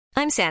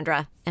I'm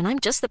Sandra, and I'm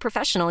just the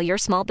professional your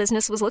small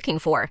business was looking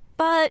for.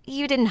 But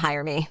you didn't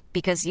hire me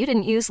because you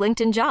didn't use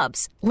LinkedIn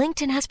Jobs.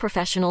 LinkedIn has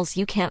professionals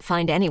you can't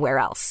find anywhere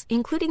else,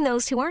 including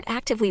those who aren't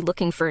actively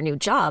looking for a new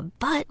job,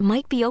 but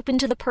might be open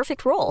to the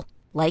perfect role,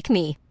 like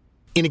me.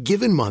 In a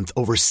given month,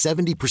 over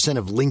 70%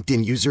 of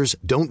LinkedIn users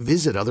don't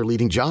visit other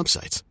leading job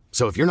sites.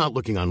 So if you're not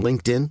looking on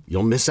LinkedIn,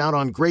 you'll miss out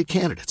on great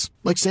candidates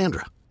like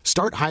Sandra.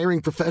 Start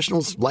hiring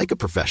professionals like a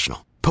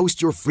professional.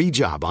 Post your free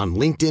job on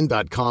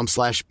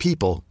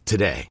linkedin.com/people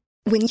today.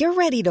 When you're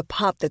ready to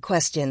pop the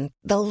question,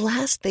 the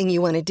last thing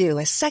you want to do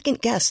is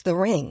second-guess the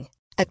ring.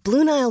 At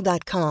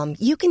BlueNile.com,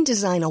 you can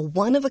design a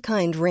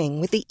one-of-a-kind ring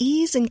with the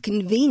ease and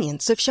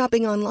convenience of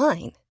shopping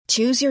online.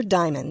 Choose your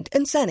diamond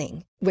and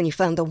setting. When you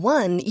find the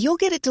one, you'll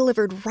get it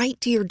delivered right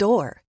to your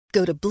door.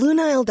 Go to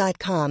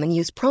BlueNile.com and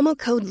use promo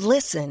code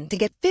LISTEN to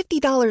get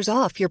 $50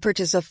 off your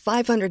purchase of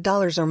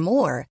 $500 or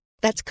more.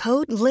 That's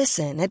code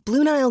LISTEN at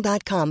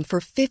BlueNile.com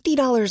for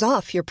 $50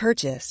 off your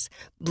purchase.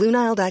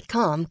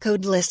 BlueNile.com,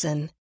 code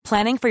LISTEN.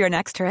 Planning for your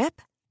next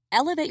trip?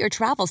 Elevate your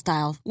travel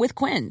style with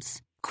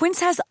Quince. Quince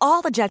has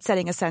all the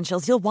jet-setting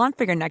essentials you'll want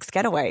for your next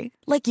getaway,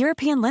 like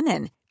European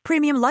linen,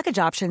 premium luggage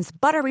options,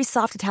 buttery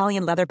soft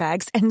Italian leather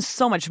bags, and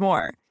so much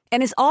more.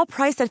 And is all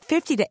priced at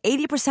 50 to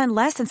 80%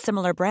 less than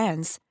similar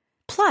brands.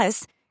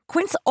 Plus,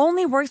 Quince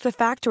only works with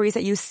factories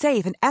that use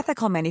safe and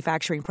ethical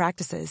manufacturing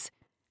practices.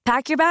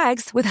 Pack your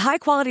bags with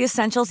high-quality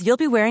essentials you'll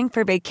be wearing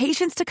for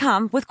vacations to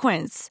come with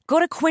Quince. Go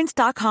to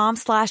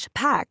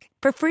quince.com/pack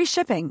for free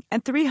shipping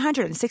and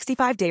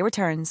 365-day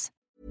returns.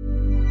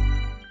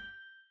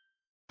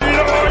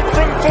 Lloyd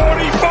from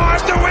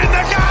 45 to win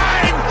the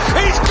game!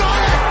 He's got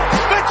it!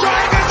 The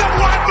Tigers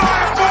have won by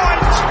a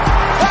point!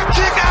 A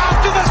kick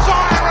after the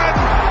siren!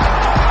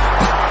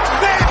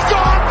 They've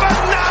gone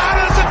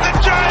bananas at the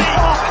G!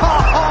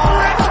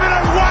 Richmond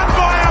have won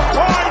by a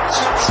point!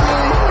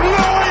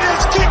 Lloyd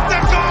has kicked the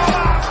goal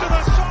after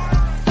the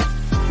siren!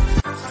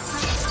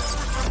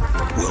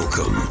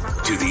 Welcome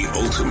to the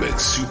ultimate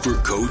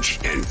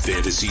SuperCoach and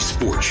Fantasy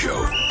Sports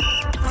Show.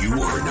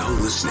 You are now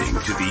listening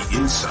to the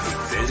Inside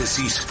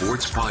Fantasy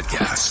Sports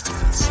Podcast.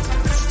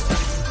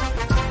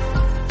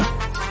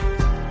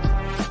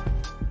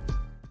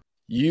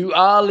 You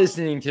are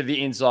listening to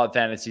the Inside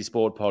Fantasy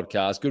Sport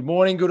Podcast. Good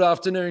morning, good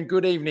afternoon,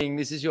 good evening.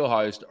 This is your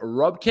host,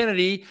 Rob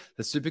Kennedy,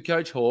 the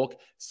SuperCoach Hawk,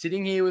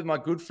 sitting here with my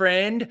good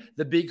friend,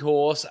 the big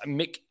horse,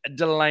 Mick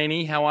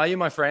Delaney. How are you,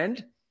 my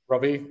friend?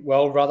 Robbie,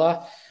 well, brother.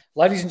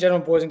 Ladies and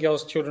gentlemen, boys and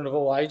girls, children of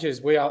all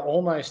ages, we are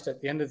almost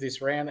at the end of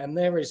this round, and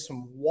there is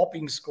some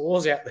whopping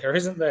scores out there,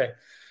 isn't there?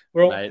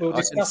 We were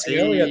discussing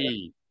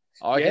earlier.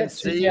 I can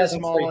see a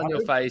smile on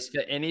your face.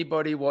 For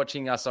anybody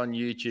watching us on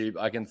YouTube,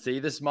 I can see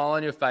the smile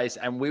on your face,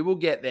 and we will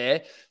get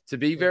there. To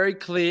be very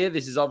clear,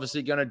 this is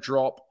obviously going to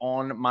drop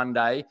on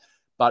Monday,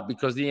 but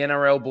because the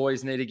NRL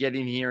boys need to get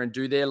in here and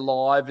do their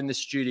live in the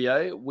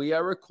studio, we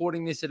are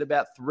recording this at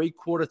about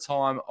 3/4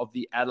 time of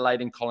the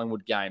Adelaide and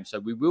Collingwood game. So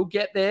we will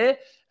get there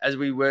as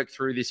we work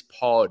through this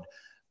pod.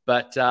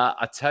 But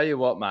I tell you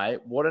what, mate,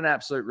 what an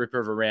absolute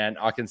ripper of a round.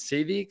 I can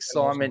see the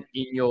excitement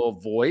in your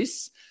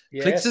voice.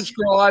 Yes. Click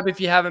subscribe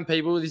if you haven't,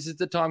 people. This is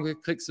the time to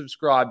click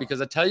subscribe,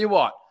 because I tell you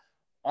what,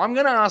 I'm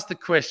going to ask the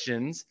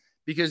questions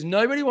because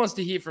nobody wants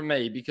to hear from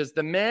me, because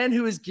the man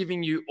who is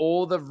giving you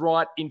all the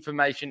right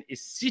information is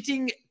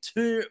sitting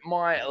to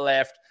my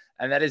left,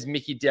 and that is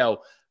Mickey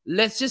Dell.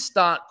 Let's just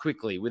start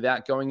quickly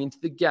without going into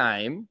the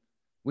game.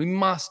 We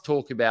must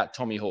talk about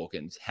Tommy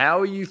Hawkins. How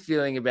are you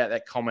feeling about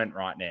that comment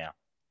right now?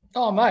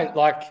 Oh, mate,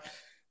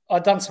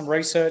 I've done some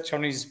research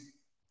on his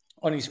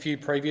few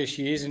previous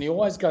years, and he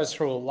always goes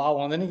through a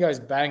lull, and then he goes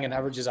bang and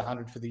averages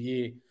 100 for the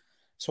year.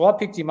 So I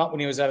picked him up when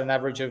he was at an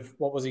average of,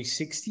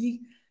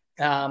 60?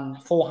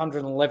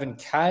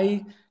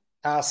 411K.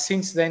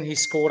 Since then, he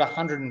scored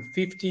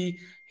 150.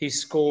 He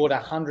scored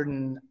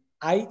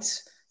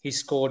 108. He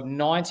scored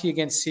 90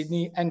 against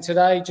Sydney. And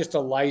today, just a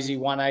lazy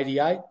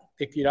 188,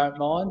 if you don't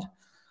mind.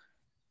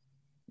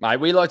 Mate,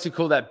 we like to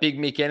call that Big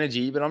Mick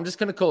energy, but I'm just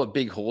going to call it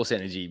Big Horse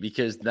energy,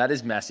 because that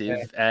is massive.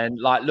 Yeah. And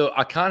look,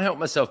 I can't help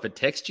myself but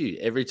text you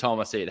every time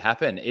I see it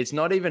happen. It's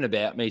not even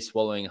about me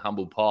swallowing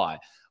humble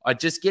pie. I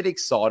just get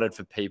excited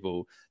for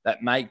people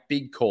that make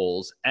big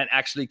calls and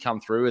actually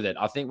come through with it.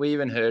 I think we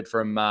even heard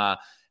from our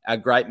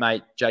great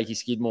mate, Jakey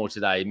Skidmore,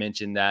 today. He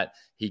mentioned that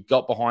he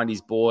got behind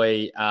his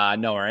boy,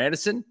 Noah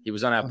Anderson. He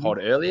was on our pod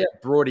earlier,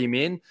 brought him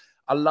in.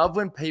 I love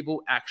when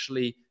people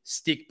actually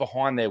stick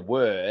behind their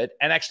word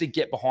and actually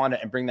get behind it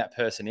and bring that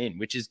person in,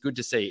 which is good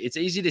to see. It's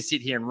easy to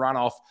sit here and run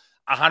off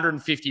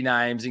 150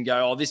 names and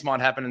go, oh, this might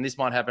happen and this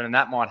might happen and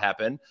that might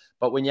happen.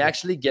 But when you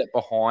actually get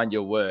behind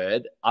your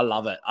word, I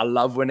love it. I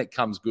love when it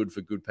comes good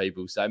for good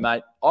people. So,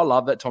 mate, I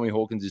love that Tommy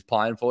Hawkins is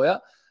playing for you.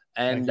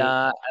 And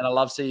I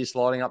love seeing you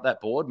sliding up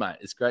that board, mate.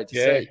 It's great to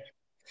see.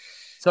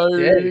 So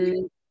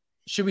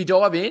should we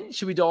dive in?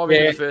 Should we dive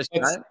into the first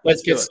game?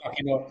 Let's get stuck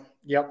in it.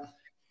 Yep.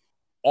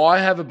 I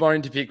have a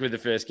bone to pick with the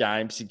first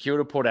game, St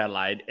Kilda, Port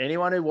Adelaide.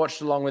 Anyone who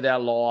watched along with our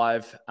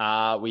live,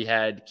 we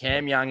had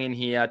Cam Young in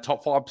here,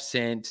 top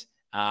 5%,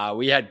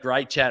 We had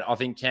great chat. I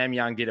think Cam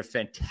Young did a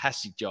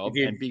fantastic job,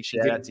 and big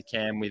shout out to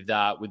Cam with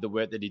the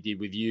work that he did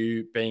with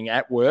you being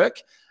at work.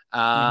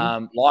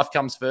 Life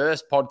comes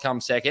first, pod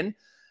comes second.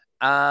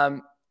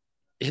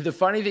 The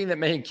funny thing that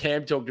me and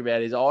Cam talked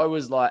about is I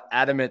was like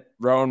adamant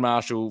Rowan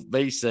Marshall,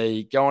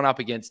 VC, going up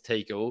against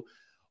Teakle.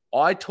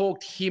 I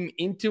talked him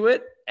into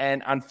it,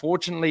 and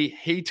unfortunately,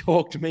 he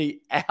talked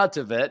me out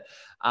of it.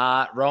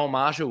 Rowan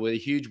Marshall with a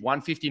huge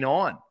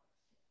 159.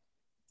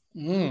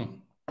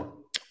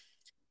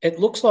 It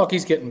looks like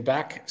he's getting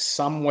back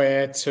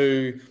somewhere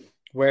to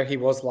where he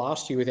was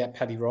last year without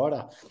Paddy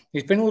Ryder.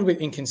 He's been a little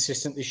bit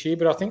inconsistent this year,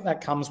 but I think that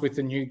comes with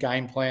the new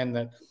game plan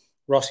that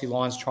Rossi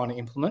Lyon's trying to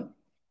implement.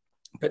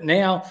 But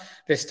now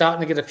they're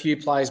starting to get a few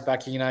players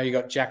back. You know, you've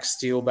got Jack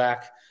Steele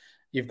back.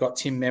 You've got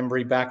Tim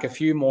Membry back, a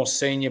few more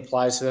senior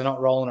players, so they're not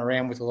rolling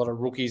around with a lot of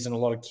rookies and a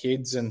lot of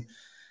kids. And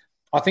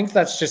I think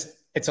that's just,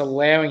 it's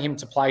allowing him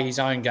to play his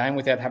own game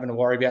without having to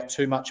worry about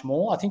too much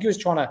more. I think he was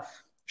trying to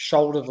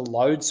shoulder the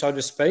load, so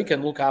to speak,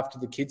 and look after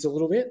the kids a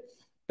little bit.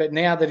 But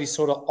now that he's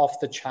sort of off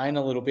the chain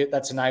a little bit,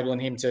 that's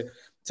enabling him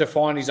to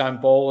find his own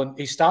ball. And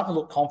he's starting to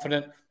look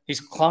confident.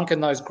 He's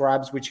clunking those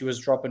grabs, which he was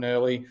dropping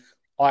early.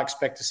 I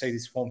expect to see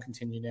this form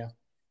continue now.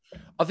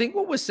 I think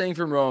what we're seeing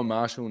from Rowan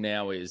Marshall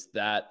now is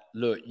that,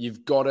 look,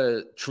 you've got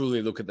to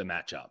truly look at the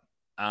matchup.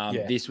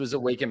 This was a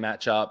weaker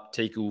matchup.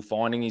 Teakle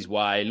finding his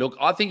way. Look,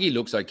 I think he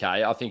looks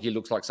okay. I think he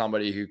looks like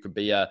somebody who could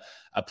be a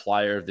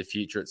player of the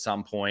future at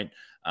some point.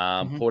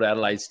 Port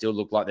Adelaide still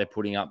look like they're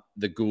putting up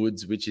the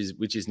goods, which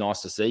is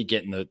nice to see.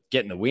 Getting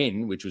the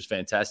win, which was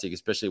fantastic,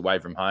 especially away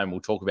from home.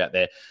 We'll talk about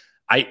their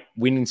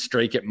 8-winning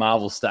streak at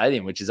Marvel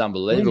Stadium, which is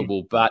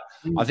unbelievable. But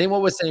I think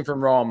what we're seeing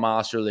from Rowan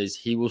Marshall is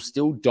he will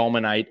still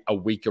dominate a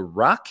weaker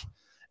ruck.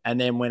 And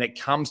then when it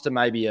comes to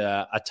maybe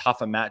a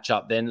tougher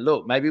matchup, then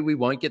look, maybe we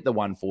won't get the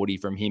 140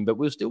 from him, but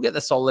we'll still get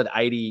the solid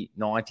 80,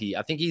 90.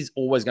 I think he's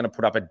always going to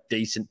put up a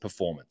decent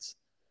performance.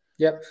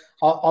 Yep,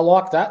 I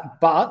like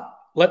that. But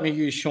let me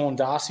use Sean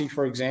Darcy,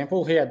 for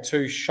example. He had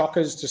 2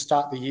 shockers to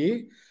start the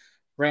year.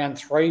 Round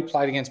 3,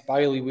 played against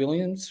Bailey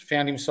Williams,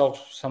 found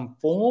himself some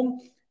form.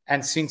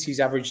 And since he's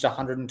averaged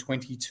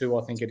 122,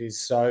 I think it is.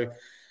 So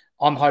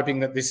I'm hoping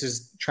that this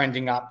is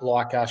trending up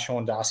like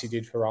Sean Darcy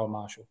did for Rowan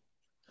Marshall.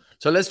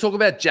 So let's talk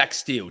about Jack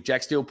Steele.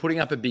 Jack Steele putting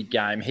up a big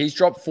game. He's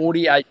dropped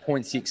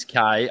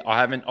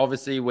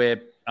 48.6K.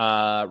 We're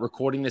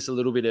recording this a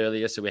little bit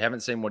earlier, so we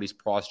haven't seen what his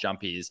price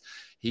jump is.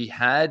 He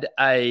had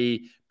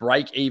a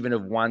break even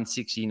of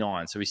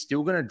 169, so he's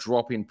still going to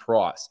drop in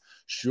price.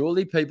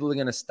 Surely people are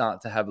going to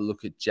start to have a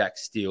look at Jack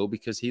Steele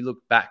because he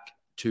looked back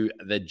to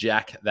the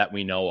Jack that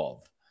we know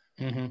of.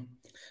 Mm-hmm.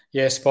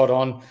 Yeah, spot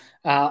on.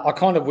 I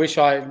kind of wish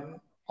I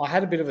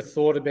had a bit of a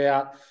thought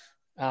about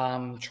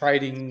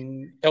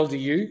trading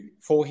LDU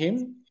for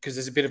him because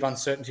there's a bit of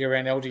uncertainty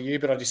around LDU,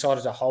 but I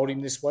decided to hold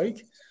him this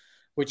week,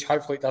 which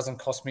hopefully it doesn't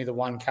cost me the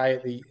 1K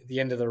at the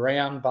end of the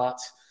round. But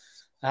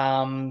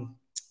when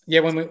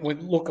we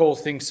look all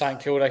things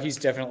St Kilda, he's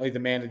definitely the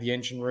man of the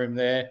engine room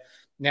there.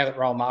 Now that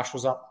Rowan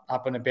Marshall's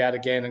up and about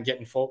again and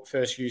getting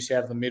first use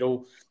out of the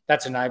middle,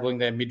 that's enabling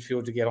their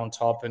midfield to get on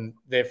top, and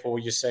therefore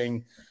you're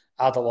seeing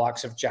other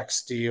likes of Jack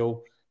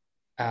Steele,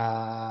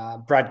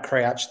 Brad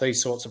Crouch,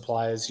 these sorts of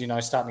players,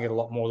 starting to get a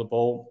lot more of the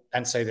ball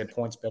and see their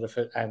points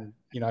benefit and,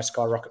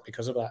 skyrocket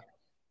because of that.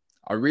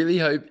 I really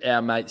hope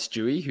our mate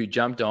Stewie, who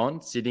jumped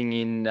on, sitting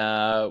in,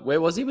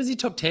 where was he? Was he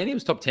top 10? He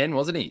was top 10,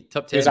 wasn't he?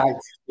 Top 10. He was 8th,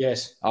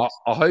 yes.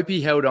 I hope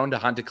he held on to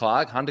Hunter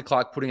Clark. Hunter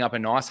Clark putting up a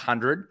nice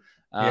 100.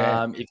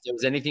 If there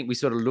was anything we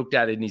sort of looked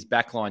at in his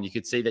back line, you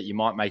could see that you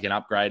might make an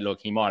upgrade.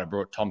 Look, he might have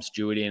brought Tom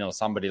Stewart in or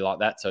somebody like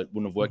that, so it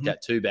wouldn't have worked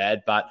out too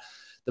bad. But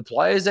the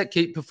players that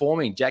keep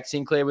performing, Jack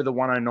Sinclair with a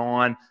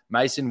 109,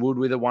 Mason Wood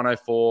with a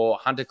 104,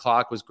 Hunter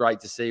Clark was great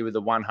to see with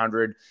a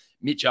 100,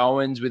 Mitch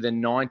Owens with a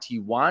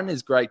 91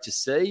 is great to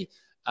see.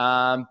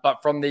 But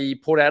from the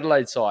Port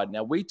Adelaide side,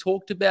 now we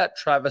talked about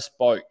Travis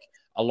Boak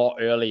a lot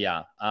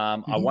earlier.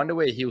 I wonder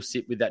where he'll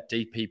sit with that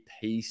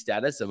DPP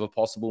status of a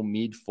possible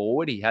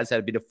mid-forward. He has had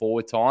a bit of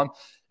forward time.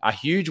 A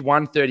huge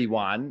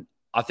 131.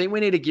 I think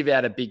we need to give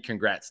out a big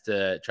congrats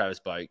to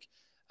Travis Boak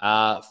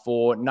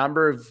for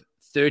number of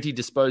 30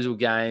 disposal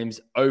games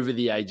over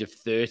the age of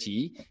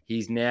 30.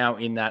 He's now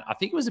in that, I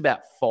think it was about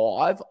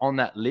 5 on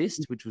that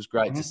list, which was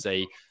great to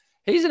see.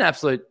 He's an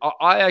absolute,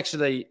 I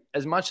actually,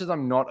 as much as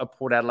I'm not a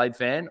Port Adelaide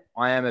fan,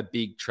 I am a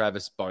big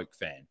Travis Boak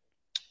fan.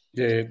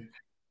 Yeah,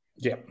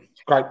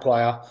 great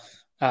player.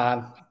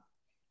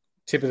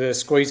 Tip of the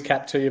squeeze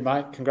cap to you,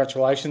 mate.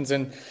 Congratulations.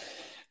 And,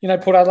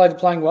 Port Adelaide are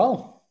playing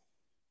well.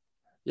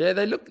 Yeah,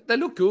 they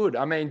look good.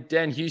 I mean,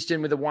 Dan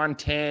Houston with a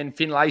 110,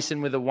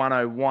 Finlayson with a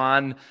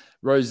 101,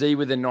 Rosie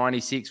with a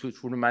 96,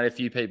 which would have made a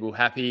few people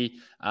happy.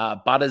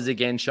 Butters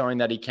again showing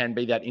that he can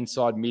be that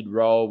inside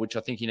mid-roll, which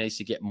I think he needs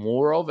to get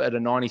more of at a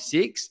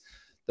 96.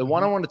 The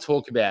one I want to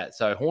talk about,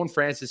 so Horn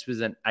Francis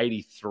was an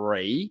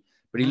 83,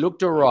 but he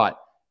looked all right.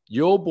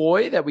 Your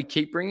boy that we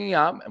keep bringing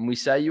up, and we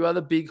say you are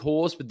the big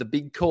horse with the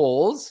big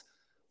calls,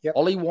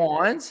 Ollie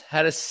Wines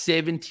had a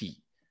 70.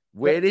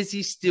 Where does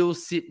he still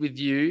sit with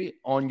you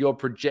on your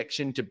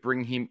projection to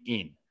bring him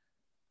in?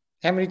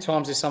 How many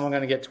times is someone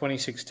going to get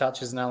 26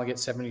 touches and only get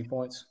 70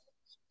 points?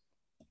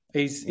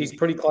 He's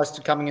pretty close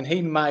to coming in.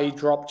 He may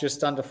drop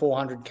just under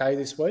 400K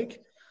this week,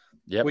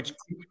 which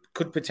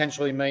could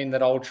potentially mean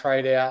that I'll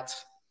trade out,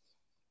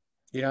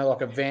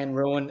 like a Van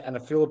Ruin and a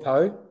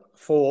Filippo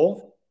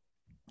for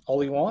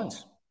Ollie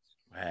Wines.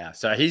 Wow.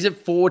 So he's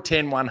at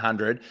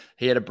 410-100.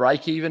 He had a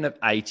break even of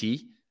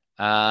 80.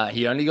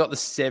 He only got the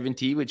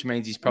 70, which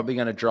means he's probably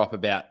going to drop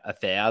about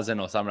 1,000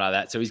 or something like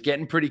that. So he's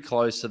getting pretty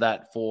close to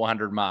that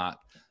 400 mark.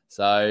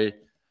 So,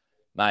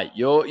 mate,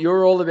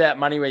 you're all about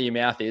money where your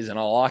mouth is, and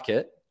I like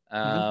it.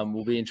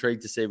 We'll be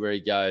intrigued to see where he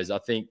goes. I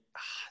think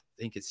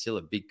it's still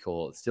a big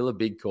call. It's still a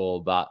big call,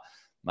 but,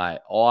 mate,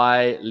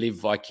 I live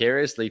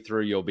vicariously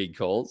through your big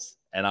calls,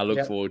 and I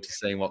look forward to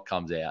seeing what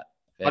comes out.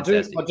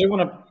 Fantastic. I do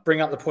want to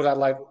bring up the Port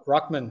Adelaide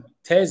ruckman,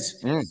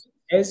 Tez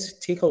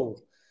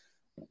Tickle.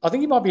 I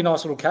think he might be a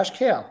nice little cash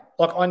cow.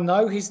 Like, I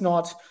know he's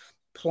not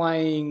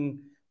playing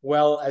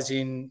well as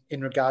in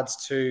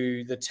regards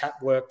to the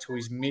tap work to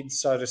his mid,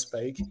 so to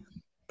speak,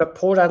 but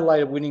Port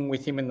Adelaide are winning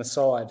with him in the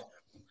side.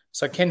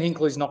 So Ken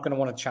Hinckley's not going to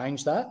want to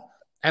change that.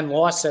 And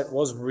Lysette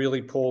was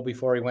really poor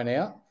before he went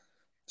out.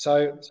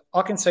 So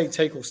I can see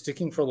Tickle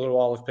sticking for a little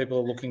while if people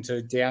are looking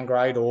to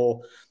downgrade,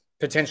 or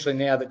potentially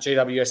now that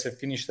GWS have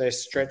finished their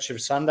stretch of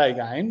Sunday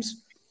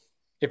games,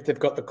 if they've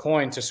got the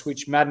coin to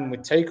switch Madden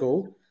with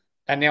Tickle.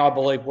 And now I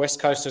believe West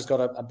Coast has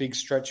got a big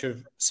stretch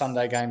of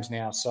Sunday games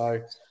now.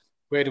 So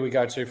where do we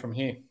go to from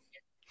here?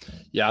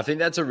 Yeah, I think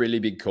that's a really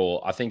big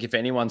call. I think if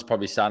anyone's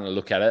probably starting to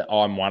look at it,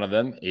 I'm one of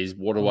them, is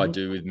what do I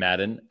do with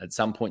Madden? At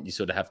some point, you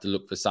sort of have to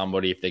look for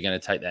somebody if they're going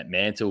to take that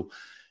mantle.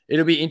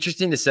 It'll be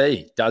interesting to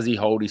see. Does he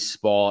hold his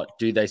spot?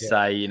 Do they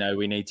say,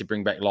 we need to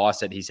bring back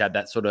Lysette? He's had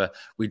that sort of,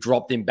 we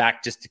dropped him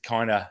back just to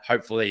kind of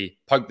hopefully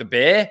poke the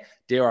bear.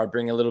 Dare I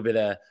bring a little bit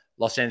of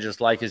Los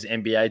Angeles Lakers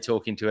NBA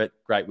talk into it?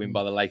 Great win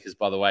by the Lakers,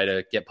 by the way,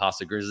 to get past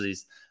the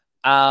Grizzlies.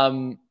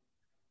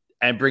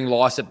 And bring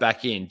Lysette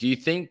back in. Do you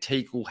think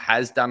Tickle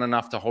has done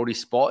enough to hold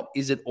his spot?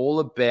 Is it all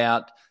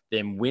about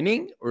them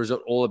winning, or is it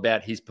all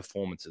about his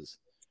performances?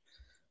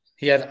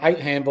 He had 8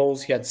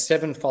 handballs. He had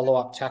 7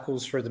 follow-up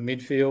tackles through the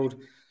midfield,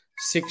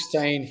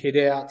 16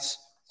 hit-outs.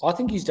 I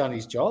think he's done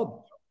his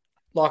job.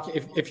 Like,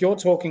 if you're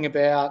talking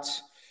about,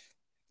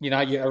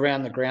 you're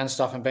around the ground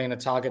stuff and being a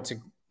target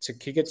to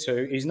kick it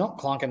to, he's not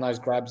clunking those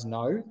grabs,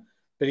 no,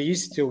 but he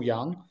is still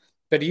young.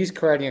 But he is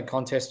creating a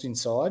contest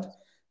inside.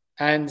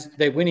 And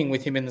they're winning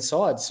with him in the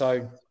side.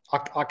 So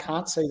I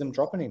can't see them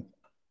dropping him.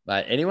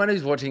 Mate, anyone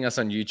who's watching us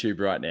on YouTube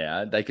right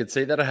now, they could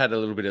see that I had a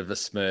little bit of a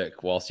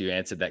smirk whilst you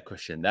answered that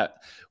question.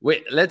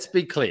 Let's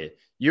be clear.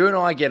 You and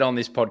I get on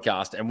this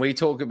podcast and we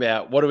talk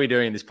about, what are we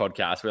doing in this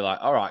podcast? We're like,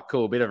 all right,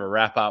 cool, a bit of a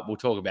wrap up. We'll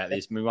talk about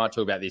this. We might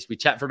talk about this. We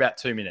chat for about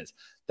 2 minutes.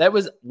 That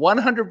was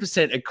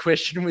 100% a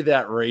question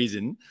without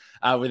reason,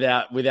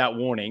 without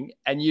warning.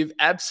 And you've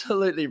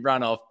absolutely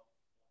run off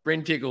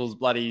Bryn Tickle's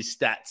bloody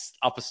stats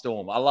up a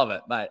storm. I love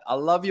it, mate. I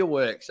love your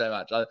work so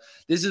much.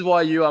 This is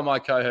why you are my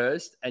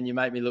co-host and you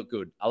make me look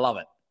good. I love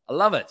it. I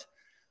love it.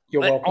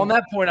 You're welcome. On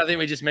that point, I think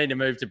we just need to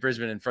move to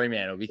Brisbane and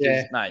Fremantle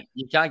because, mate,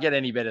 you can't get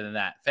any better than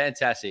that.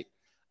 Fantastic.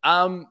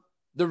 The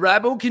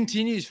rabble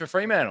continues for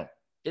Fremantle.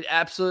 It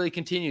absolutely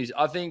continues.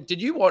 I think,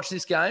 did you watch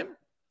this game?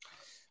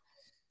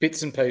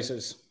 Bits and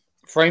pieces.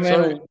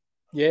 Fremantle,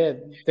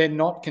 they're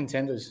not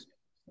contenders.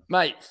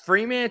 Mate,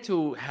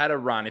 Fremantle had a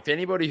run. If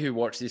anybody who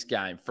watched this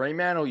game,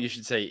 Fremantle, you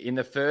should see in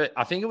the first,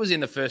 I think it was in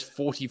the first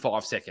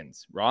 45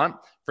 seconds, right?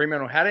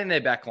 Fremantle had it in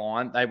their back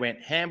line. They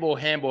went handball,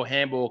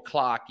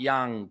 Clark,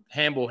 Young,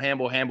 handball,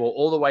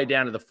 all the way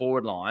down to the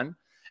forward line.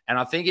 And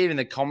I think even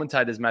the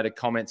commentators made a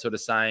comment sort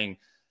of saying,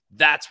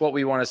 that's what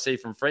we want to see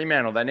from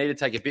Fremantle. They need to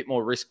take a bit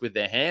more risk with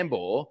their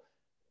handball.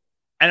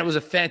 And it was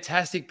a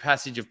fantastic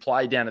passage of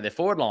play down to their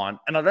forward line.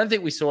 And I don't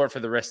think we saw it for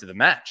the rest of the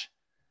match.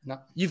 No.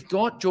 You've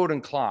got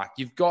Jordan Clark,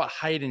 you've got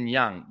Hayden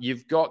Young,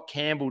 you've got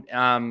Campbell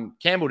down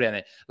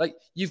there. Like,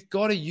 you've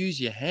got to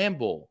use your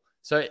handball.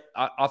 So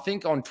I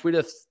think on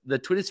Twitter, the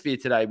Twitter sphere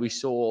today, we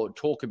saw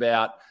talk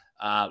about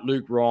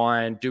Luke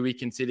Ryan. Do we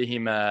consider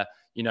him a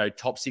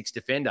top 6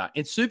 defender?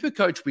 In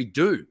SuperCoach, we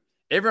do.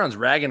 Everyone's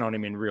ragging on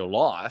him in real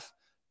life,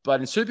 but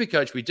in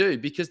SuperCoach, we do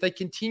because they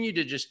continue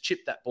to just chip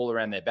that ball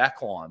around their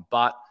back line.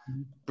 But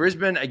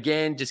Brisbane,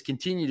 again, just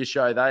continue to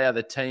show they are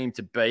the team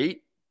to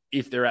beat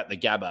if they're at the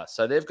Gabba.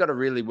 So they've got to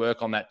really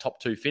work on that top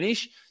 2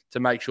 finish to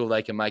make sure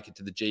they can make it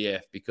to the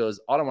GF,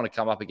 because I don't want to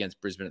come up against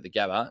Brisbane at the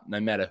Gabba, no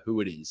matter who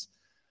it is.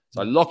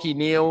 So Lockie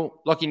Neal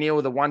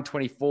with a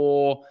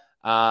 124,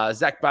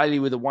 Zach Bailey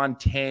with a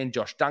 110,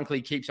 Josh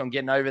Dunkley keeps on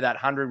getting over that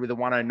 100 with a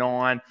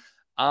 109.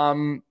 I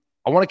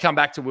want to come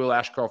back to Will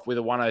Ashcroft with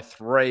a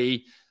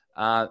 103.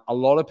 A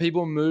lot of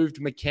people moved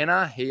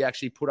McKenna. He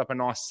actually put up a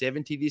nice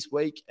 70 this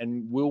week,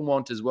 and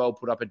Wilmont as well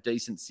put up a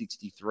decent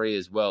 63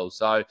 as well.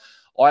 So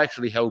I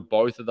actually held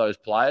both of those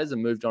players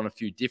and moved on a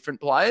few different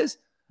players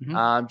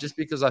just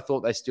because I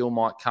thought they still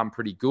might come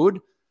pretty good.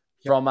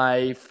 Yep. From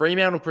a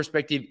Fremantle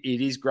perspective,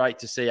 it is great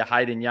to see a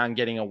Hayden Young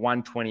getting a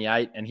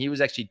 128, and he was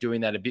actually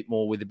doing that a bit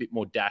more with a bit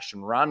more dash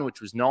and run,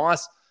 which was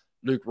nice.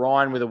 Luke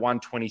Ryan with a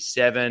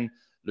 127.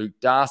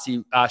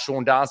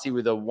 Sean Darcy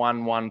with a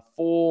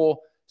 114.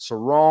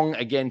 Sarong,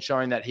 again,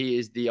 showing that he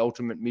is the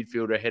ultimate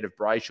midfielder ahead of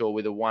Brayshaw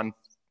with a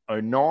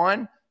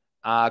 109.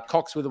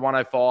 Cox with a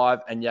 105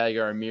 and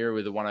Jaeger O'Meara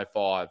with a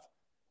 105.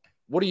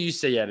 What do you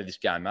see out of this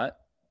game, mate?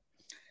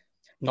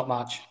 Not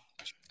much.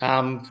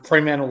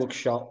 Fremantle looks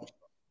shot.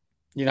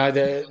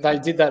 They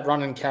did that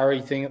run and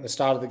carry thing at the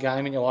start of the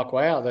game, and you're like,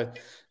 wow, they're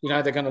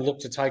going to look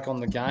to take on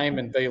the game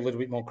and be a little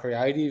bit more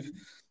creative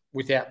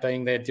without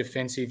being their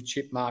defensive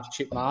chip mark,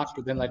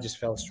 but then they just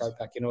fell straight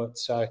back into it.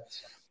 So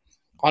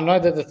I know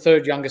they're the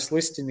third youngest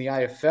list in the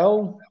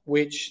AFL,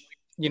 which,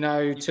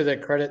 to their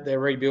credit, they're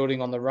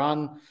rebuilding on the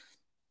run.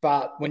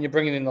 But when you're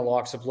bringing in the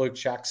likes of Luke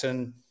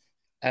Jackson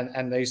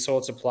and these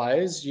sorts of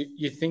players,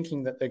 you're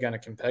thinking that they're going to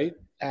compete,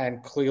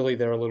 and clearly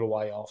they're a little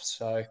way off.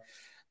 So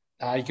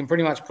you can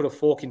pretty much put a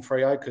fork in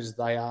Freo because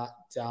they are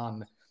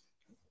done.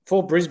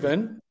 For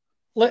Brisbane,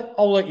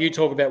 I'll let you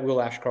talk about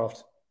Will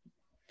Ashcroft.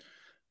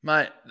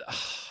 Mate,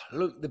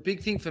 look, the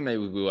big thing for me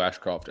with Will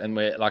Ashcroft, and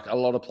we're like a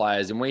lot of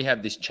players, and we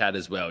have this chat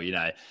as well,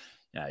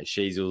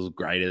 Sheasel's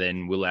greater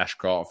than Will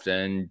Ashcroft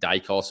and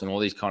Dacos and all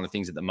these kind of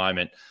things at the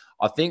moment.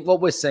 I think what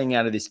we're seeing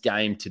out of this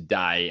game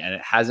today, and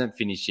it hasn't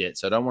finished yet,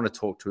 so I don't want to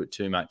talk to it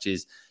too much,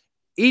 is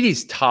it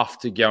is tough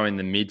to go in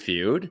the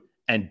midfield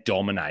and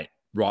dominate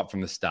right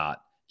from the start.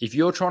 If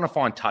you're trying to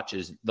find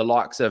touches, the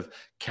likes of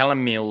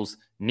Callum Mills,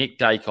 Nick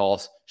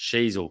Dacos,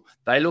 Sheasel,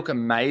 they look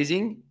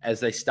amazing as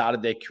they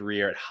started their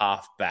career at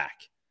half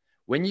back.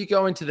 When you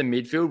go into the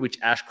midfield, which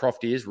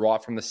Ashcroft is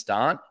right from the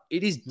start,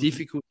 it is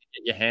difficult to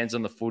get your hands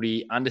on the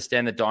footy,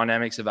 understand the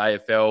dynamics of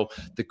AFL,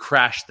 the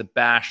crash, the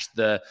bash,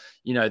 the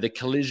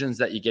collisions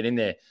that you get in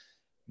there.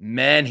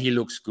 Man, he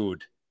looks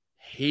good.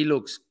 He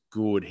looks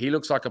good. He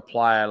looks like a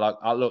player.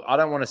 I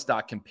don't want to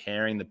start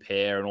comparing the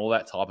pair and all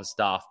that type of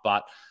stuff,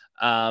 but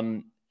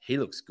he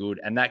looks good.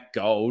 And that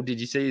goal,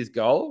 did you see his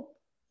goal?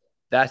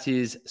 That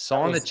is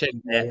sign the check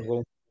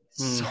now.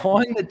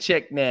 Sign the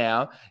check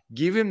now.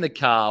 Give him the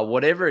car,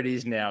 whatever it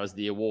is now is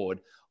the award.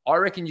 I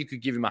reckon you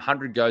could give him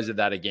 100 goes of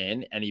that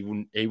again, and he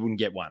wouldn't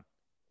get one.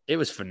 It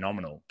was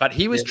phenomenal. But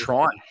he was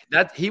trying.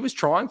 He was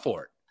trying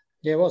for it.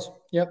 Yeah, it was.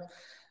 Yep.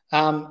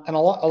 And I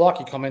like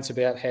your comments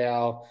about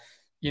how,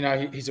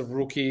 he's a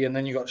rookie, and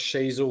then you got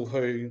Sheasel,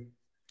 who,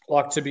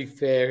 to be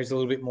fair, is a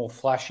little bit more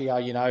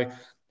flashier.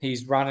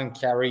 His run and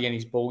carry and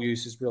his ball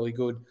use is really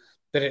good.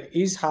 But it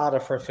is harder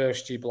for a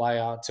first-year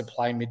player to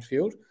play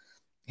midfield.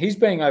 He's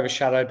being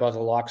overshadowed by the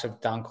likes of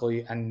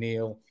Dunkley and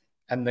Neil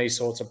and these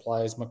sorts of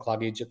players,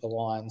 McCluggage at the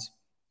Lions.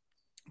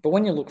 But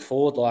when you look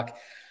forward,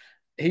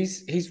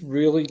 he's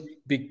really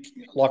big,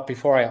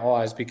 before our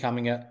eyes,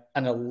 becoming an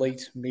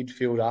elite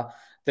midfielder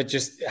that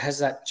just has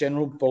that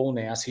general ball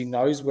nous. He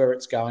knows where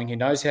it's going. He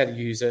knows how to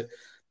use it.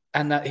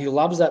 And that he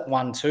loves that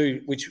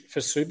 1-2, which for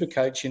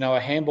SuperCoach, a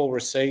handball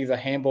receive, a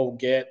handball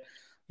get,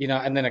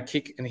 and then a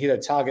kick and hit a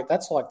target.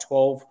 That's like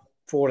 12,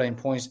 14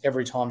 points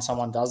every time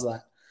someone does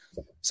that.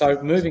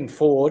 So moving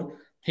forward,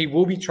 he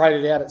will be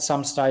traded out at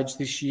some stage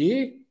this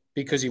year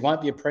because he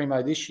won't be a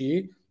primo this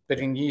year, but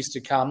in years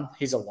to come,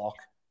 he's a lock.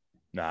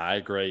 No, I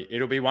agree.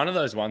 It'll be one of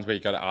those ones where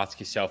you got to ask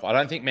yourself, I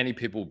don't think many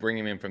people bring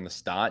him in from the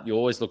start. You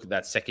always look at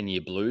that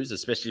second-year Blues,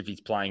 especially if he's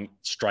playing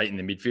straight in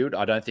the midfield.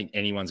 I don't think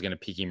anyone's going to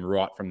pick him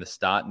right from the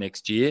start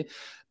next year.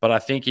 But I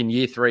think in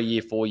year 3,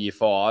 year 4, year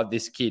 5,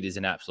 this kid is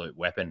an absolute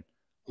weapon.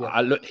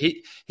 Yeah.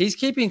 He's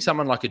keeping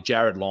someone like a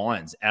Jared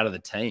Lyons out of the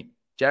team.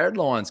 Jared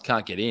Lyons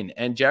can't get in,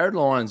 and Jared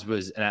Lyons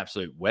was an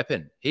absolute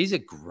weapon. He's a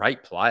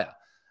great player.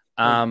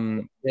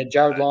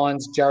 Jared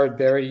Lyons, Jared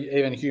Berry,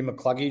 even Hugh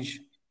McCluggage,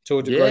 to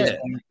a degree, is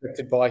being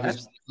affected by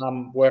his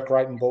work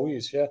rate and ball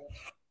use. Yeah.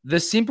 The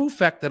simple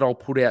fact that I'll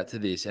put out to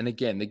this, and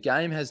again, the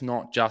game has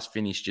not just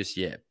finished just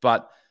yet,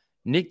 but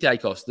Nick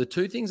Dacos, the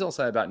two things I'll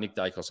say about Nick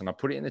Dacos, and I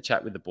put it in the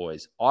chat with the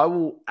boys, I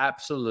will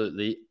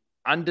absolutely,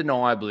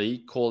 undeniably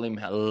call him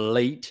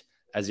elite,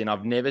 as in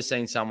I've never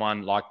seen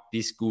someone like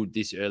this good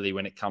this early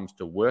when it comes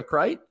to work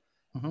rate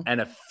and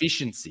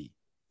efficiency,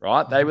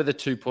 right? They were the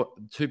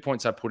 2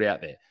 points I put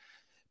out there.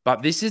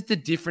 But this is the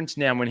difference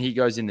now when he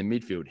goes in the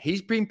midfield.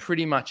 He's been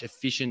pretty much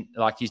efficient.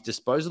 Like his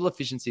disposal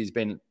efficiency has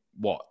been,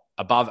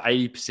 above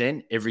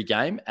 80% every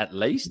game at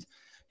least.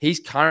 He's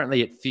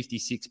currently at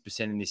 56%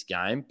 in this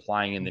game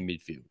playing in the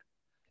midfield.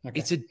 Okay.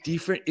 It's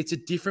a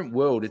different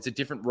world. It's a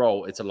different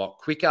role. It's a lot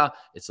quicker.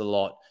 It's a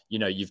lot,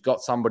 you've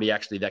got somebody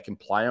actually that can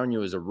play on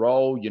you as a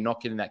role. You're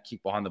not getting that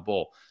kick behind the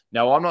ball.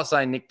 Now, I'm not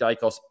saying Nick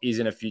Dacos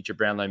isn't a future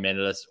Brownlow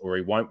medalist or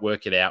he won't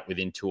work it out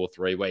within 2 or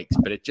 3 weeks,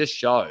 but it just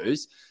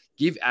shows,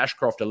 give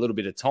Ashcroft a little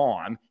bit of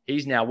time.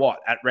 He's now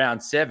at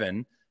round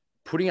 7,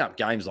 putting up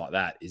games like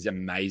that is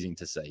amazing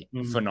to see.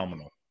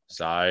 Phenomenal.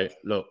 So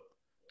look,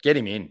 get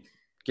him in.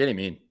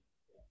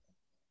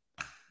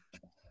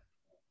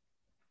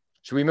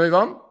 Should we move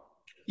on?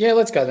 Yeah,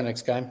 let's go to the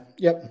next game.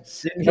 Yep.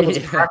 Sydney, that was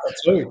a cracker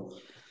too.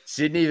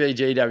 Sydney v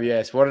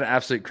GWS. What an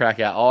absolute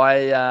cracker.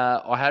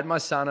 I had my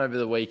son over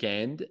the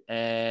weekend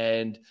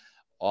and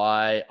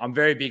I'm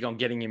very big on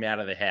getting him out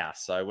of the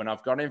house. So when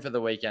I've got him for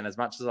the weekend, as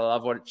much as I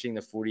love watching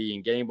the footy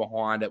and getting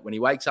behind it, when he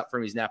wakes up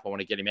from his nap, I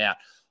want to get him out.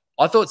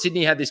 I thought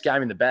Sydney had this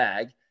game in the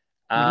bag.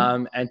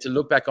 And to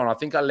look back on, I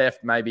think I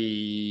left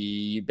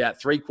maybe about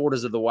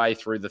 3/4 of the way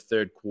through the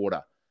third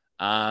quarter.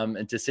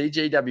 And to see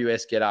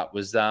GWS get up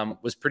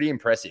was pretty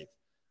impressive.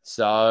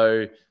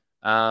 So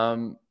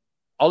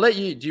I'll let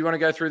you. Do you want to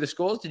go through the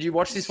scores? Did you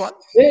watch this one?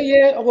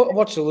 Yeah. I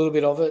watched a little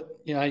bit of it.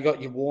 You know, you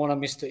got your Warner,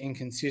 Mr.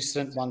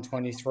 Inconsistent,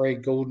 123,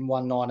 Goulden,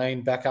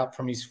 119, back up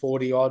from his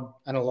 40-odd.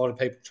 And a lot of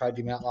people traded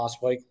him out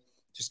last week.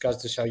 Just goes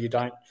to show you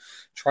don't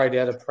trade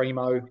out a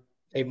primo,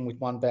 even with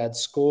one bad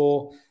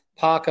score.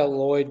 Parker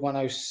Lloyd,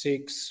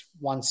 106,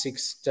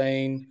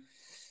 116.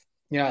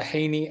 You know,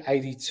 Heaney,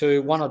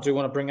 82. One I do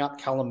want to bring up,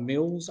 Callum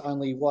Mills,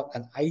 only,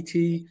 an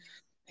 80.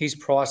 His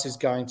price is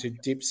going to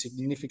dip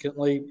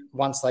significantly.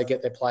 Once they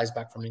get their players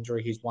back from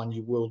injury, he's one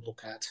you will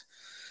look at.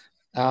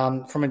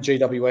 From a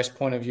GWS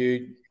point of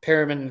view,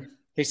 Perryman,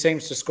 he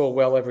seems to score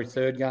well every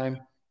third game,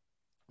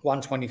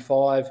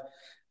 125.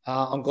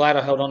 I'm glad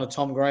I held on to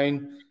Tom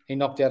Green. He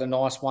knocked out a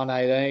nice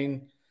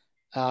 118.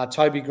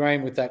 Toby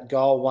Green with that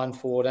goal,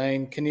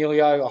 114.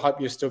 Canelio, I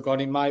hope you've still got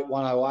him, mate,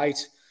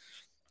 108.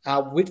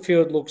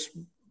 Whitfield looks,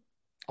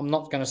 I'm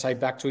not going to say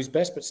back to his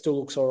best, but still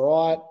looks all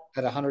right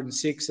at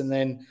 106. And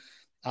then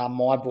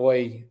my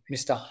boy,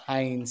 Mr.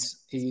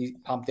 Haynes, he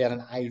pumped out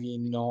an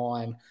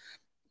 89.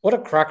 What a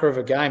cracker of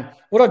a game.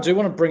 What I do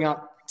want to bring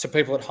up to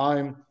people at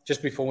home,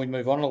 just before we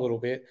move on a little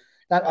bit,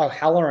 that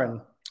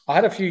O'Halloran, I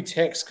had a few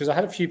texts because I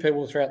had a few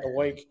people throughout the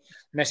week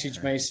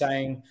message me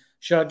saying,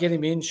 should I get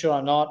him in, should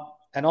I not?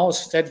 And I was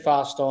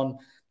steadfast on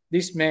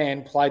this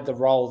man played the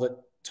role that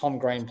Tom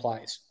Green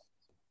plays.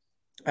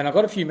 And I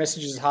got a few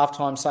messages at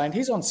halftime saying,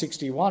 he's on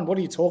 61. What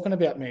are you talking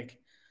about, Mick?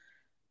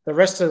 The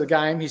rest of the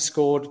game, he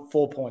scored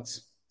 4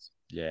 points.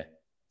 Yeah.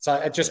 So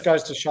it just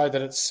goes to show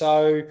that it's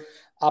so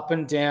up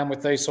and down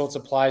with these sorts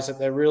of plays that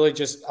they're really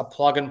just a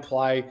plug and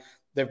play.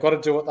 They've got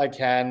to do what they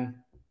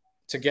can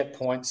to get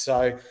points.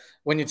 So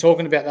when you're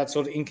talking about that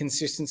sort of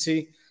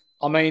inconsistency,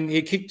 I mean,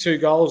 he kicked 2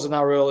 goals and they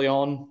were early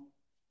on.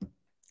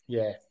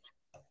 Yeah.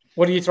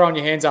 What are you throwing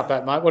your hands up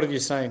at, mate? What have you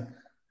seen?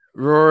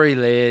 Rory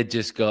Laird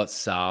just got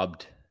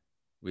subbed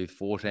with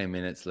 14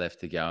 minutes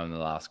left to go in the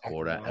last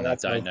quarter, and I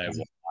don't know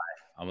why.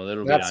 I'm a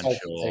little bit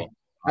unsure.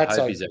 I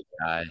hope he's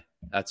okay.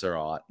 That's all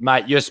right,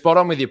 mate. You're spot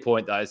on with your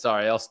point, though.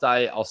 Sorry, I'll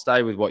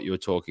stay with what you were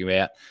talking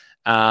about.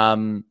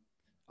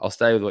 I'll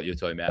stay with what you're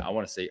talking about.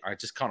 I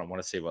just kind of want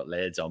to see what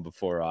Laird's on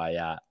before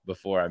I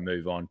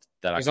move on.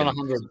 He's on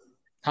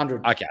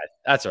 100. Okay,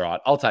 that's all right.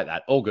 I'll take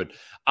that. All good.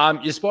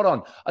 You're spot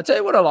on. I'll tell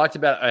you what I liked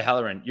about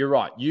O'Halloran. You're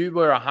right. You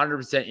were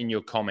 100% in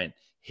your comment.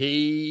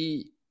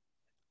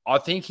 I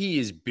think he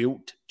is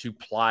built to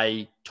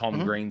play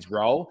Tom Green's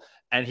role,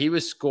 and he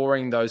was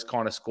scoring those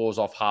kind of scores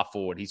off half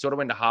forward. He sort of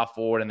went to half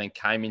forward and then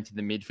came into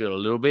the midfield a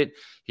little bit.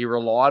 He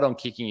relied on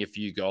kicking a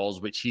few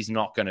goals, which he's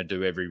not going to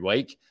do every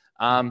week.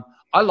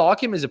 I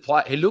like him as a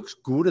player. He looks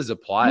good as a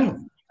player.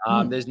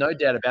 There's no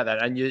doubt about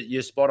that. And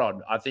you're spot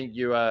on. I think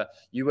you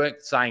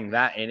weren't saying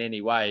that in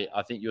any way.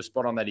 I think you're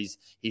spot on that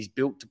he's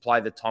built to play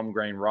the Tom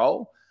Green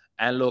role.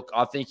 And look,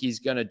 I think he's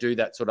going to do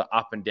that sort of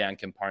up and down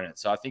component.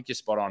 So I think you're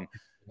spot on.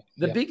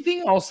 The big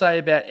thing I'll say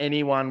about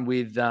anyone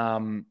with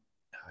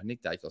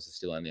Nick Dacos is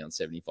still only on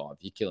 75.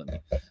 You're killing me.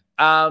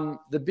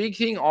 The big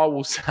thing I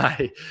will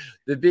say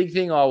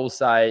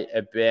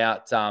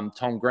about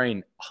Tom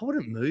Green, I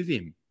wouldn't move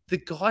him. The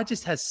guy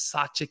just has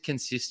such a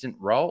consistent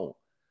role.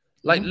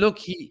 Like, look,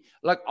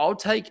 I'll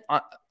take,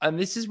 and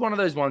this is one of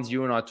those ones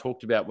you and I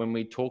talked about when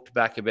we talked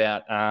back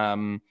about,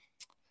 I'm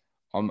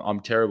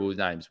terrible with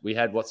names. We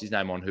had, what's his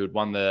name on, who had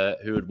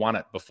won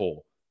it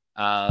before.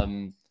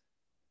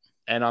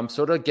 And I'm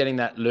sort of getting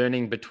that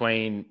learning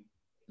between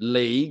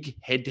league,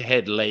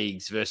 head-to-head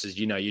leagues versus,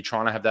 you're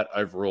trying to have that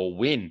overall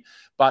win.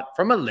 But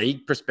from a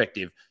league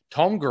perspective,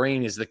 Tom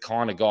Green is the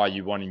kind of guy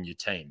you want in your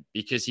team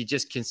because he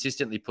just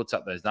consistently puts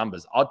up those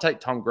numbers. I'd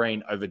take Tom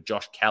Green over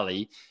Josh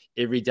Kelly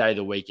every day of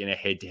the week in a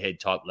head-to-head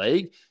type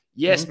league.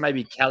 Yes,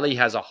 maybe Kelly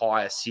has a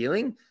higher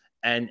ceiling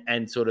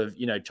and sort of,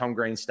 Tom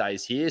Green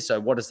stays here. So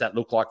what does that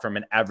look like from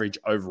an average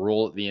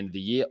overall at the end of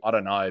the year? I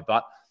don't know,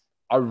 but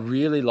I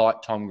really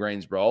like Tom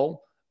Green's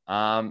role.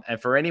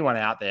 And for anyone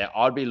out there,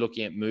 I'd be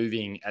looking at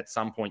moving at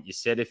some point your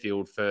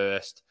Setterfield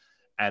first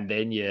and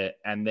then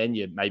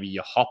maybe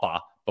your Hopper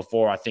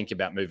before I think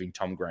about moving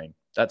Tom Green.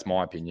 That's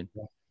my opinion.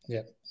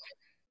 Yeah.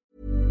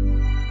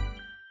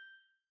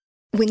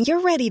 When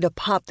you're ready to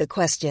pop the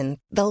question,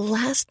 the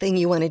last thing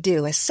you want to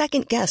do is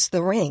second-guess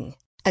the ring.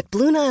 At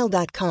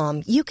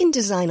BlueNile.com, you can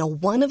design a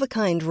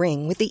one-of-a-kind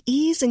ring with the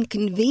ease and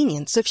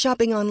convenience of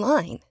shopping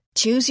online.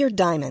 Choose your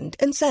diamond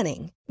and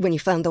setting. When you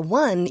find the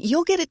one,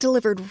 you'll get it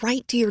delivered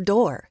right to your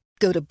door.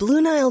 Go to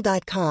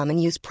BlueNile.com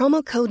and use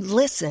promo code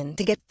LISTEN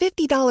to get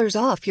 $50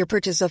 off your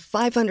purchase of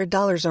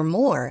 $500 or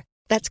more.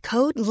 That's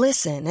code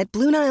LISTEN at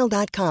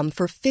BlueNile.com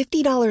for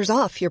 $50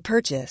 off your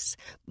purchase.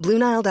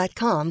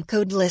 BlueNile.com,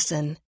 code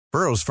LISTEN.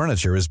 Burrow's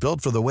furniture is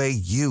built for the way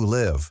you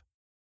live.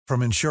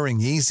 From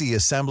ensuring easy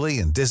assembly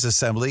and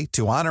disassembly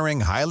to honoring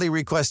highly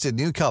requested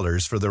new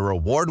colors for their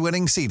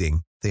award-winning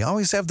seating, they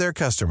always have their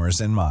customers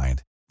in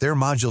mind. Their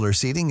modular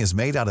seating is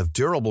made out of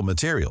durable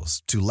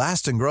materials to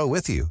last and grow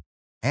with you.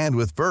 And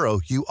with Burrow,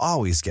 you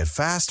always get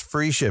fast,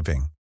 free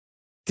shipping.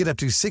 Get up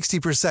to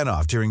 60%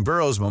 off during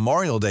Burrow's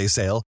Memorial Day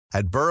sale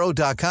at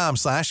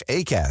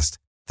burrow.com/ACAST.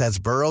 That's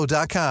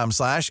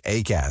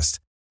burrow.com/ACAST.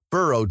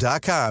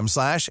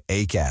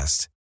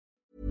 burrow.com/ACAST.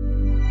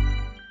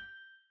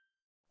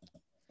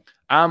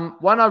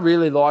 One I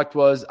really liked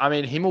was,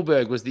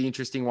 Himmelberg was the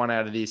interesting one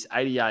out of this,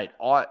 88.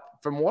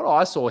 From what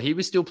I saw, he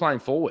was still playing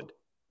forward.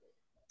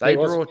 They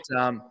brought,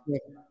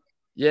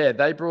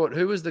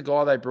 who was the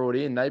guy they brought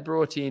in? They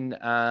brought in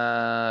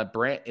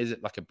Brown. Is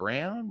it like a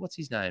Brown? What's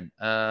his name?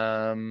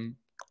 Brown.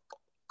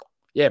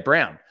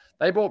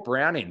 They brought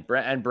Brown in,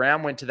 and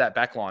Brown went to that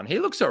back line. He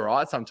looks all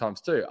right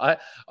sometimes too.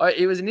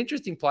 He was an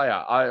interesting player.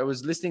 I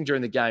was listening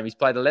during the game. He's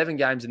played 11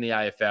 games in the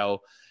AFL.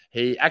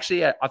 He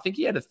actually, I think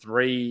he had a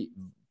 3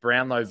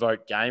 Brownlow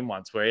vote game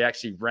once where he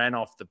actually ran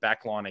off the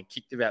back line and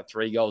kicked about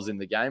 3 goals in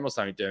the game or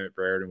something, Dermot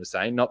Brereton was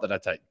saying. Not that I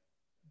take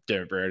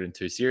Dermot Brereton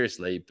too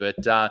seriously, but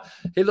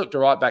he looked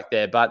all right back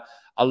there. But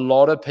a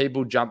lot of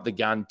people jumped the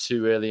gun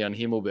too early on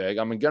Himmelberg.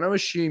 I'm going to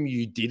assume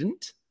you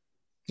didn't.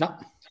 No.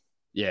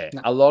 Yeah,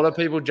 no. A lot of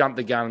people jumped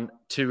the gun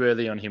too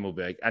early on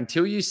Himmelberg.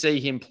 Until you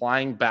see him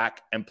playing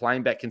back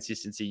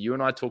consistency, you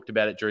and I talked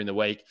about it during the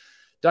week.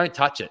 Don't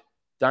touch it.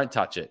 Don't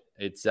touch it.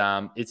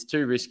 It's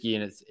too risky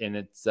and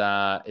it's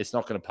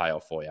not going to pay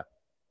off for you.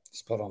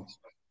 Spot on.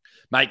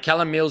 Mate,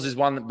 Callum Mills is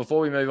one that,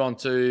 before we move on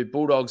to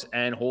Bulldogs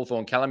and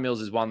Hawthorn, Callum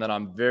Mills is one that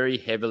I'm very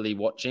heavily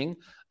watching.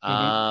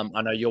 I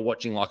know you're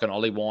watching like an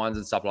Ollie Wines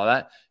and stuff like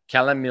that.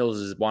 Callum Mills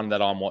is one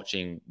that I'm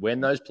watching when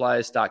those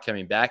players start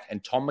coming back.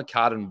 And Tom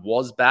McCartan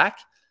was back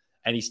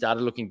and he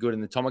started looking good.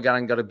 And the Tom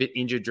McCartan got a bit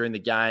injured during the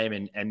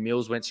game and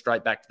Mills went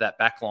straight back to that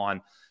back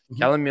line.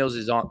 Callum Mills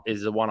is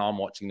the one I'm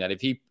watching that.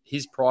 If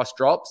his price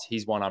drops,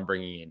 he's one I'm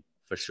bringing in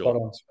for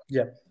sure.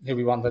 Yeah, he'll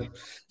be one that,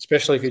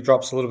 especially if he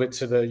drops a little bit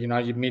to the,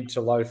 your mid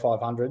to low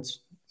 500s,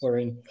 we're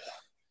in.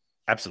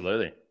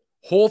 Absolutely.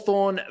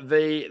 Hawthorn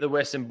v. the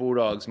Western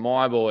Bulldogs,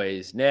 my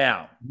boys.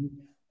 Now,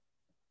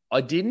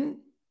 I didn't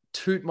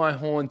toot my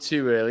horn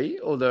too early,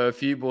 although a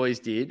few boys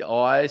did.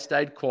 I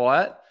stayed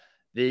quiet.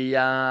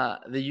 The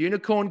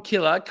unicorn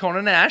killer,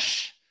 Connor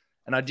Nash.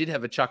 And I did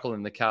have a chuckle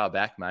in the car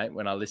back, mate,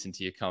 when I listened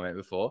to your comment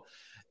before.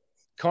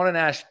 Connor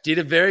Nash did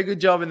a very good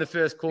job in the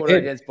first quarter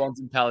against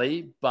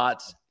Bontempelli,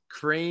 but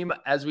cream,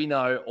 as we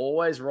know,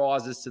 always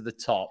rises to the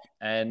top.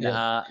 And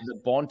the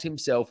Bont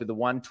himself with the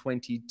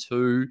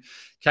 122.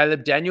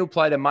 Caleb Daniel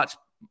played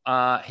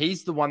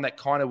he's the one that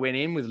kind of went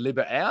in with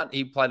Libba out.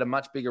 He played a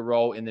much bigger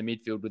role in the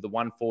midfield with the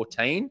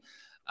 114.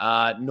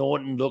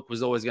 Norton,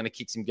 was always going to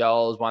kick some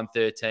goals,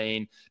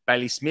 113.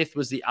 Bailey Smith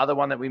was the other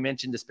one that we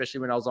mentioned, especially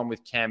when I was on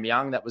with Cam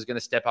Young, that was going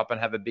to step up and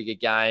have a bigger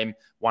game,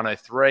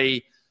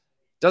 103.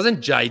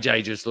 Doesn't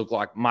JJ just look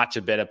like much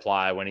a better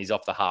player when he's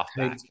off the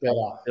halfback? I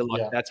feel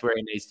like that's where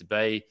he needs to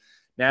be.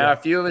 Now, a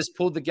few of us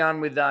pulled the gun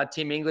with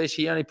Tim English.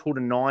 He only pulled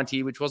a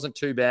 90, which wasn't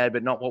too bad,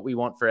 but not what we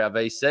want for our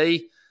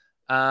VC.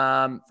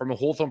 From a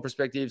Hawthorn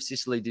perspective,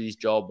 Sicily did his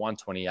job,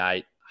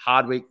 128.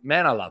 Hardwick,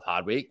 man, I love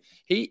Hardwick.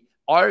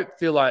 I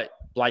feel like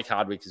Blake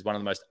Hardwick is one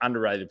of the most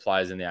underrated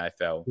players in the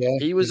AFL. Yeah,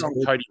 he was on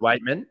Cody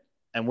Waitman,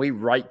 and we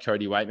rate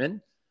Cody Waitman.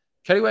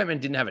 Cody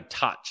Waitman didn't have a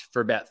touch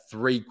for about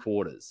 3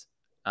 quarters.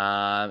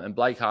 And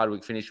Blake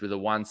Hardwick finished with a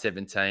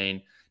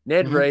 117.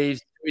 Ned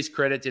Reeves, to his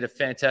credit, did a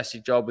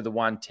fantastic job with a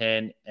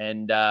 110.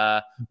 And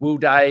Will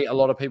Day, a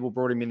lot of people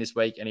brought him in this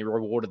week, and he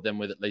rewarded them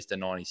with at least a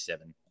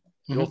 97.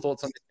 Your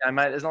thoughts on this game,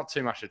 mate? There's not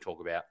too much to talk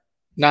about.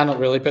 No, not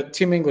really. But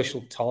Tim English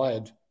looked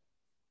tired.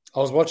 I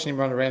was watching him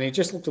run around. He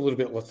just looked a little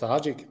bit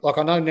lethargic. Like,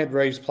 I know Ned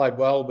Reeves played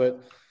well,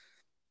 but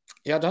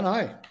I don't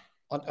know.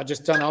 I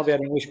just don't know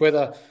about English,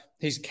 whether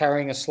he's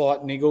carrying a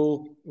slight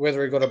niggle,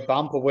 whether he got a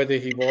bump or whether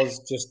he was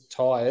just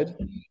tired.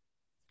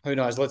 Who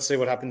knows? Let's see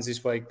what happens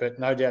this week. But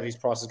no doubt his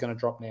price is going to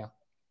drop now.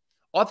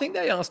 I think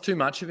they asked too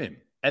much of him.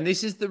 And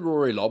this is the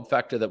Rory Lobb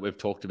factor that we've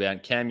talked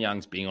about. Cam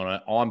Young's big on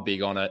it. I'm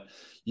big on it.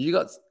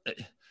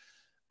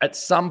 At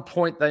some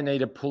point, they need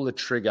to pull the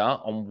trigger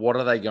on what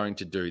are they going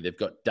to do. They've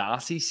got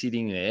Darcy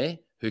sitting there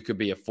who could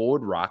be a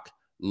forward ruck.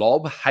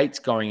 Lobb hates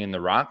going in the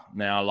ruck.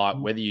 Now,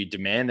 whether you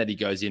demand that he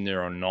goes in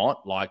there or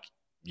not,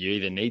 you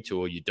either need to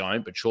or you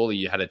don't. But surely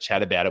you had a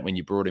chat about it when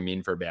you brought him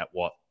in for about,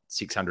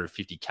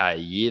 $650K a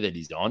year that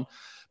he's on.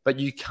 But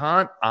you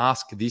can't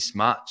ask this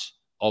much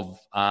of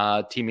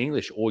Tim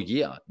English all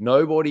year.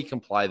 Nobody can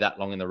play that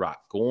long in the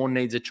ruck. Gawn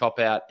needs a chop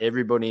out.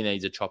 Everybody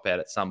needs a chop out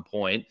at some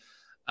point.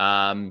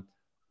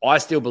 I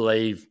still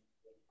believe,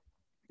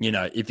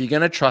 if you're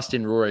going to trust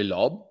in Rory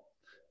Lobb,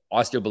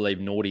 I still believe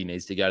Nordy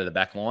needs to go to the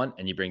back line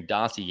and you bring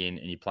Darcy in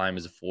and you play him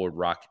as a forward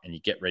ruck and you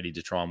get ready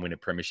to try and win a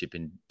premiership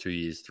in 2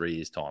 years, 3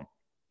 years' time.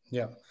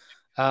 Yeah.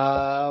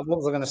 What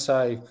was I going to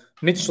say?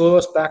 Mitch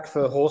Lewis back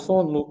for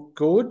Hawthorn looked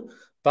good,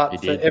 but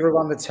for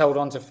everyone that's held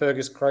on to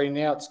Fergus Green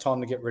now, it's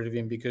time to get rid of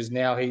him because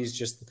now he's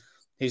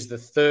the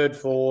third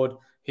forward.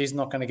 He's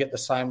not going to get the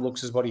same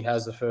looks as what he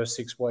has the first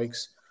 6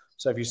 weeks.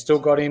 So if you still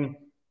got him,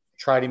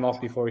 trade him off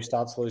before he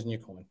starts losing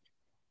your coin.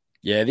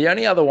 Yeah, the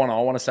only other one I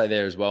want to say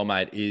there as well,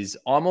 mate, is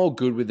I'm all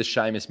good with the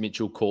Seamus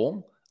Mitchell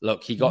call.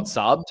 Look, he got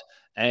subbed,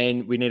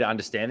 and we need to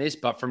understand this.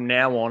 But from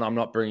now on, I'm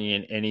not bringing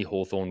in any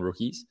Hawthorn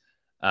rookies.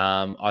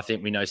 I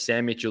think we know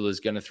Sam Mitchell is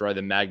going to throw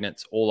the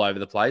magnets all over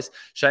the place.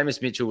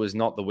 Seamus Mitchell was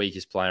not the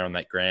weakest player on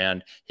that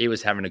ground. He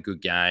was having a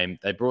good game.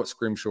 They brought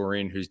Scrimshaw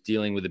in, who's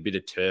dealing with a bit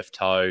of turf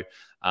toe.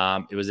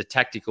 It was a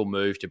tactical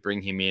move to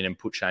bring him in and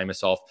put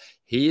Seamus off.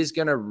 He is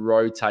going to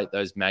rotate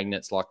those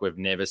magnets like we've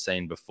never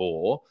seen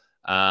before.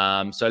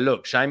 So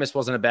look, Seamus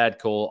wasn't a bad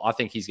call. I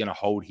think he's going to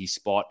hold his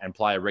spot and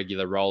play a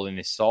regular role in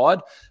this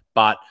side.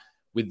 But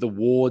with the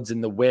Wards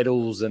and the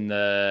Weddles and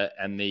the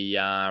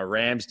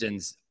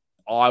Ramsdens,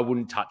 I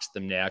wouldn't touch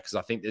them now because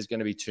I think there's going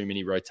to be too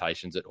many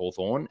rotations at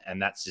Hawthorn,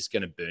 and that's just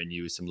going to burn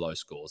you with some low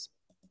scores.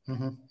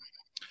 Mm-hmm.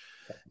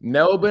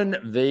 Melbourne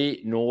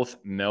v North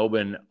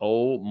Melbourne.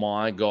 Oh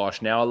my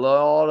gosh. Now, a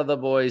lot of the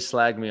boys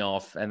slagged me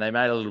off and they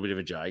made a little bit of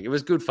a joke. It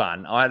was good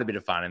fun. I had a bit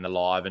of fun in the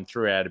live and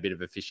threw out a bit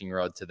of a fishing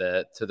rod to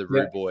the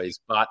Roo boys.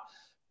 But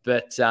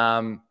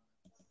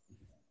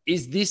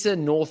is this a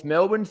North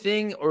Melbourne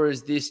thing or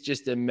is this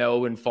just a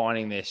Melbourne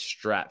finding their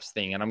straps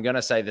thing? And I'm going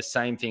to say the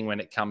same thing when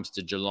it comes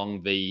to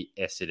Geelong v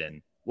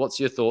Essendon. What's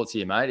your thoughts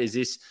here, mate? Is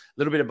this a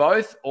little bit of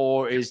both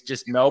or is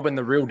just Melbourne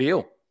the real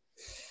deal?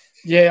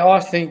 Yeah, I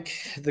think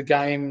the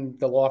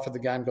life of the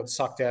game got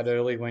sucked out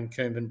early when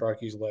Coombin broke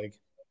his leg.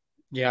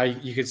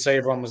 You could see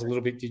everyone was a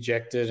little bit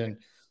dejected and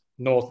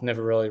North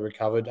never really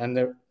recovered. And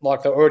they're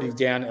already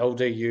down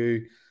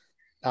LDU.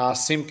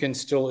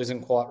 Simpkins still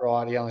isn't quite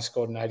right. He only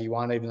scored an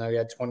 81, even though he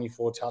had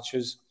 24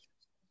 touches.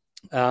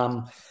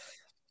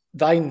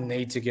 They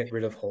need to get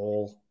rid of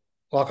Hall.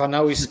 I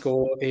know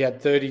he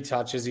had 30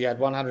 touches. He had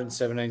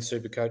 117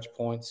 SuperCoach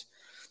points.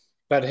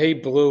 But he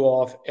blew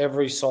off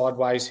every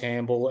sideways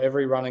handball,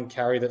 every run and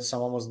carry that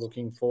someone was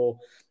looking for.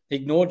 He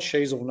ignored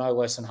Sheasel no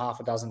less than half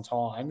a dozen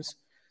times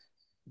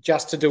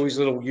just to do his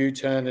little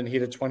U-turn and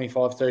hit a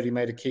 25,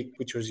 30-metre kick,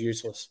 which was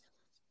useless.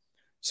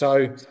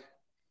 So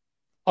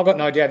I've got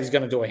no doubt he's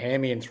going to do a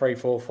hammy in 3,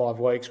 4, 5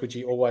 weeks, which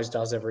he always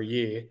does every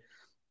year.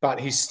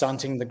 But he's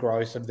stunting the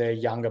growth of their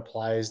younger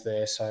players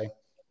there. So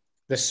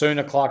the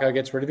sooner Clarko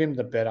gets rid of him,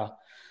 the better.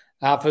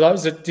 For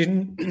those that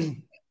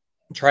didn't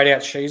trade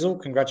out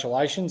Sheasel,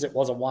 congratulations. It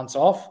was a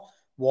once-off.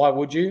 Why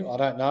would you? I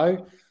don't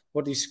know.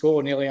 What did he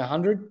score? Nearly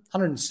 100?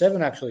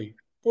 107, actually.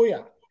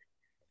 Booyah.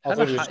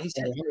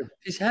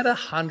 He's had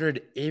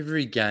 100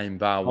 every game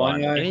bar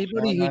one.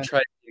 Anybody who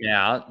trades him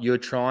out, you're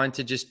trying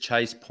to just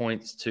chase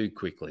points too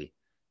quickly.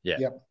 Yeah.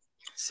 Yep.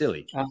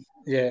 Silly.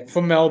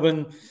 For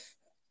Melbourne,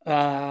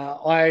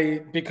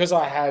 because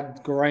I had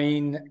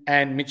Green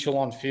and Mitchell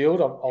on field,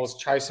 I was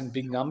chasing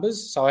big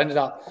numbers. So I ended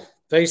up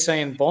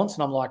VC and Bonds,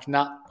 and I'm like,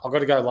 nah, I've got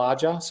to go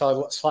larger.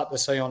 So I slapped the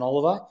C on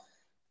Oliver,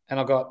 and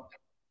I got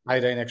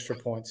 18 extra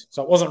points.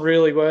 So it wasn't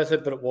really worth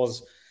it, but it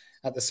was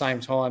at the same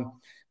time.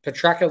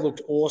 Petracca looked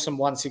awesome,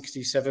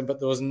 167, but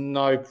there was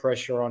no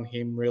pressure on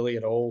him really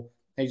at all.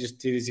 He just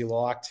did as he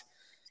liked.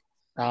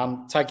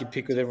 Take your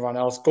pick with everyone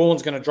else.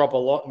 Gawn's going to drop a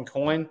lot in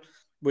coin,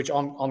 which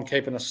I'm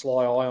keeping a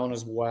sly eye on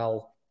as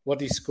well. What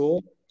did he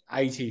score?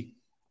 80.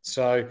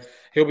 So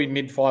he'll be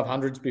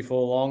mid-500s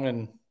before long,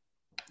 and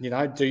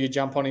do you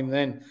jump on him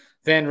then?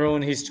 Van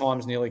Ruin, his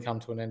time's nearly come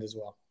to an end as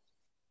well.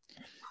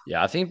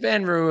 Yeah, I think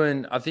Van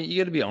Ruin, you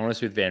got to be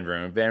honest with Van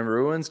Ruin. Van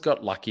Ruin's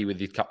got lucky with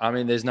his –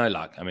 there's no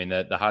luck.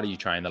 The harder you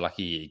train, the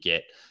luckier you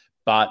get.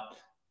 But,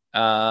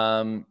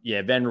 Van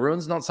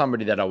Ruin's not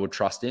somebody that I would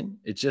trust in.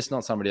 It's just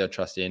not somebody I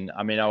trust in.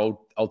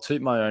 I'll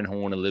toot my own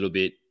horn a little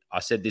bit. I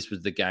said this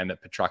was the game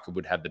that Petracca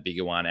would have the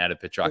bigger one out of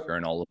Petracca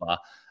and Oliver.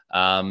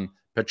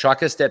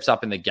 Petracca steps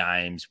up in the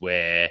games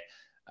where –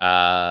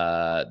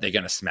 they're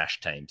going to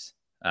smash teams.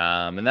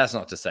 And that's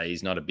not to say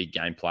he's not a big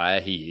game player.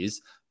 He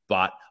is.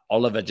 But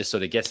Oliver just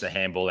sort of gets the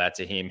handball out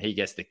to him. He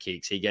gets the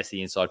kicks. He gets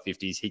the inside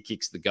 50s. He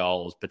kicks the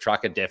goals.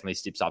 Petracca definitely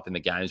steps up in the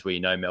games where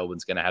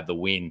Melbourne's going to have the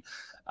win.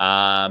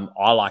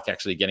 I like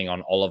actually getting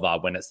on Oliver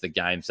when it's the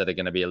games that are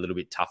going to be a little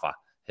bit tougher.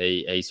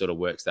 He sort of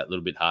works that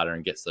little bit harder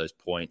and gets those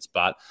points.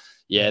 But,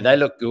 they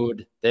look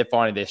good. They're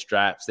finding their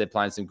straps. They're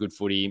playing some good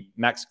footy.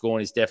 Max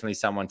Gawn is definitely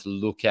someone to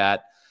look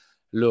at.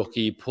 Look,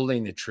 you're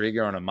pulling the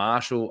trigger on a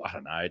Marshall. I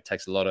don't know. It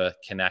takes a lot of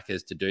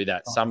Kanakas to do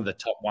that. Some of the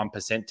top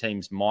 1%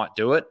 teams might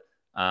do it.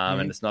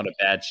 And it's not a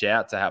bad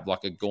shout to have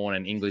like a Gawn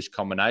and English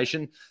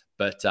combination.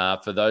 But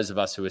for those of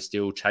us who are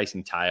still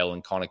chasing tail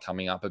and kind of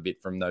coming up a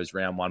bit from those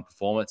round one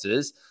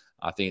performances,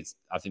 I think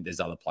there's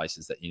other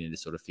places that you need to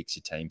sort of fix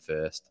your team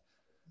first.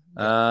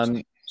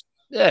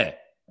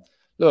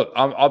 Look,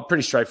 I'm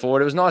pretty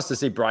straightforward. It was nice to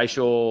see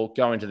Brayshaw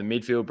go into the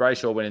midfield.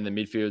 Brayshaw went in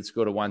the midfield,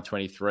 scored a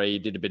 123,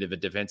 did a bit of a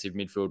defensive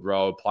midfield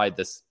role,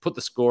 put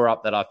the score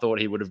up that I thought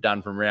he would have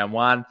done from round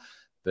one.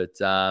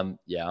 But I'm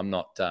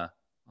not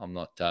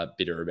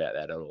bitter about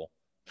that at all.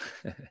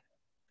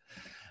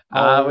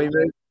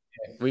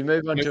 We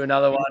move on to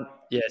another one.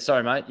 Yeah,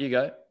 sorry, mate. You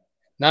go.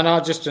 No,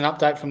 just an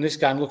update from this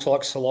game. Looks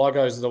like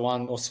Saligo's the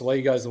one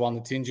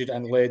that's injured,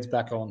 and Laird's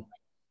back on.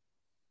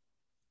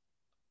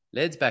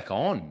 Laird's back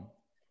on?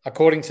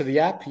 According to the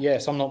app,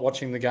 yes. I'm not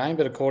watching the game,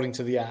 but according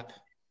to the app.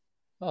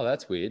 Oh,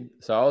 that's weird.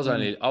 So I was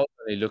only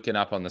definitely looking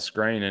up on the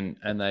screen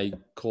and they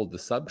called the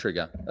sub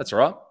trigger. That's all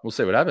right. We'll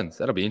see what happens.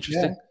 That'll be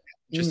interesting.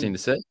 Interesting to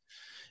see.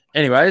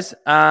 Anyways,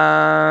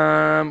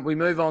 we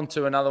move on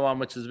to another one,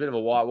 which was a bit of a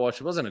whitewash.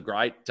 It wasn't a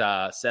great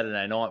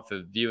Saturday night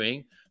for viewing.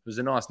 It was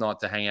a nice night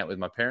to hang out with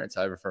my parents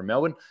over from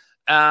Melbourne.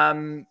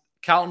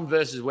 Carlton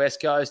versus West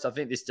Coast. I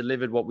think this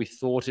delivered what we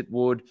thought it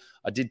would.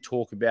 I did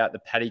talk about the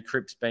Paddy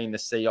Cripps being the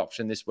C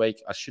option this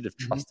week. I should have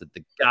trusted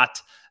the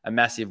gut. A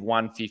massive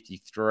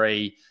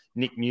 153.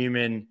 Nick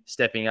Newman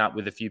stepping up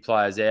with a few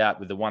players out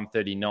with the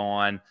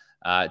 139.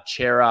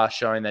 Chera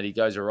showing that he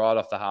goes right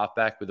off the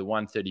halfback with a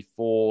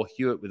 134.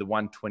 Hewitt with a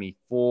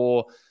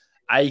 124.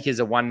 Akers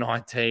a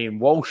 119.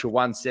 Walsh a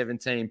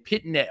 117.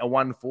 Pitnet a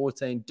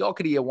 114.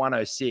 Doherty a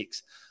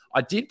 106. I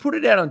did put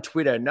it out on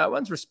Twitter. No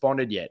one's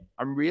responded yet.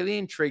 I'm really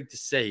intrigued to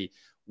see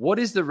what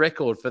is the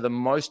record for the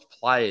most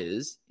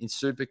players in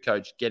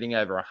SuperCoach getting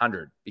over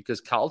 100,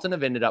 because Carlton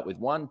have ended up with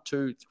 1,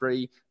 2,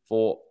 3,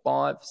 4,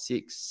 5,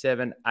 6,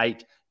 7,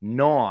 8,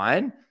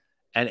 9,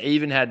 and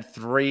even had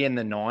 3 in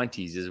the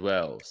 90s as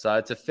well. So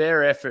it's a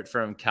fair effort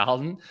from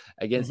Carlton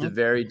against a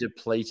very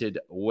depleted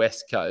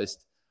West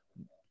Coast.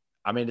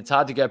 I mean, it's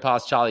hard to go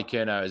past Charlie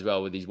Curnow as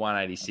well with his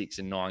 186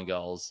 and 9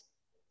 goals.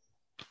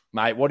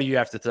 Mate, what do you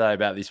have to say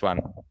about this one?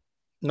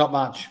 Not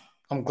much.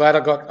 I'm glad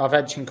I've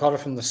had Chincotta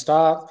from the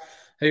start.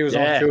 He was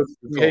on field.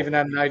 He even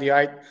had an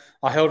 88.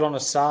 I held on a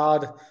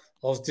Sard. I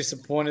was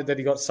disappointed that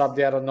he got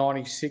subbed out on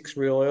 96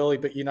 real early.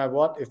 But you know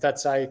what? If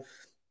that's a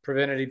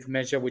preventative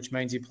measure, which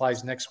means he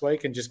plays next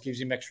week and just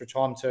gives him extra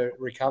time to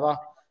recover,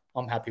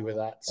 I'm happy with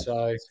that.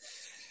 So,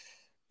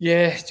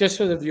 yeah, just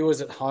for the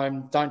viewers at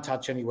home, don't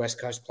touch any West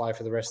Coast play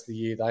for the rest of the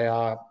year. They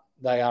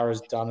are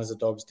as done as a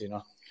dog's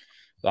dinner.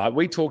 Like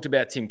we talked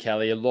about Tim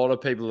Kelly. A lot of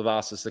people have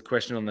asked us the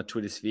question on the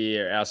Twitter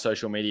sphere, our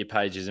social media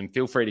pages, and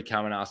feel free to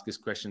come and ask us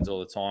questions all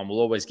the time. We'll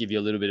always give you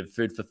a little bit of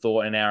food for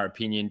thought and our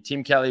opinion.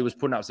 Tim Kelly was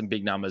putting up some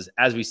big numbers.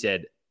 As we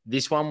said,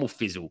 this one will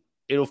fizzle.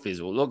 It'll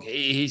fizzle. Look,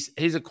 he's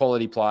a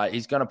quality player.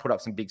 He's going to put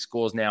up some big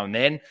scores now and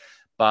then.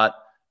 But,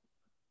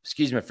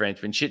 excuse my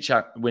French, when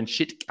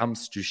shit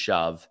comes to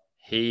shove,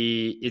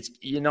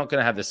 you're not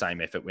going to have the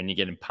same effort when you're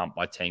getting pumped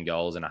by 10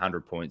 goals and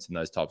 100 points and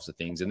those types of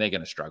things. And they're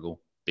going to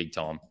struggle big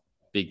time.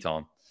 Big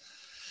time.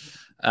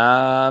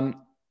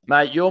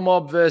 Mate, your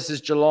Mob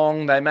versus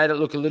Geelong. They made it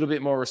look a little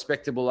bit more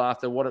respectable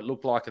after what it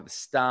looked like at the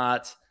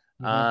start.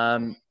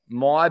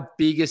 My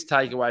biggest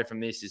takeaway from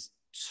this is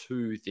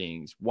 2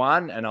 things.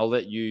 One, and I'll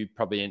let you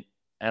probably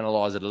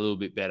analyze it a little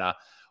bit better.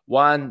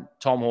 One,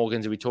 Tom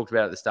Hawkins, who we talked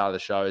about at the start of the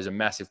show, is a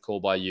massive call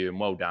by you, and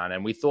well done.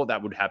 And we thought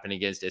that would happen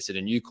against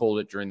Essendon. You called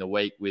it during the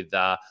week with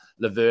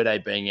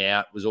Laverde being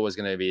out. It was always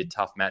going to be a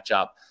tough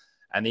matchup.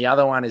 And the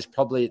other one is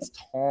probably it's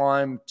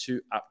time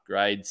to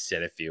upgrade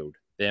Setterfield.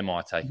 They're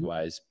my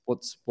takeaways.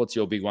 What's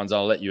your big ones?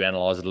 I'll let you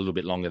analyse it a little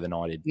bit longer than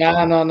I did.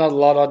 No, not a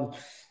lot.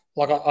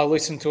 I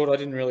listened to it. I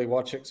didn't really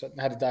watch it because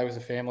I had a day with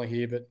the family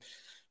here. But,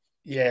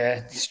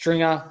 yeah,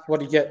 Stringer, what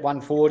do you get,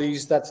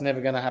 140s? That's never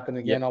going to happen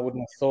again, I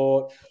wouldn't have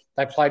thought.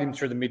 They played him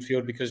through the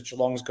midfield because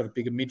Geelong's got a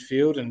bigger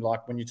midfield. And,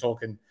 like, when you're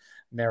talking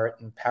Merritt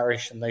and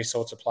Parrish and these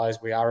sorts of players,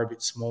 we are a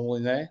bit small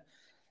in there.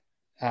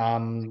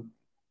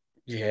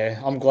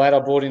 Yeah, I'm glad I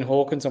brought in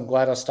Hawkins. I'm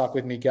glad I stuck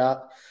with me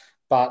gut.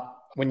 But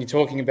when you're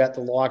talking about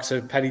the likes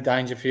of Paddy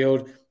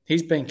Dangerfield,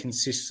 he's been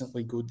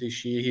consistently good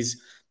this year.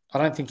 I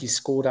don't think he's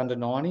scored under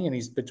 90, and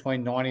he's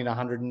between 90 and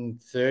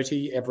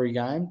 130 every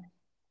game.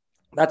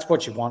 That's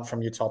what you want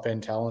from your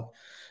top-end talent.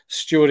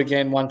 Stewart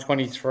again,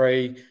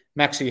 123.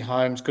 Maxi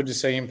Holmes, good to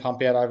see him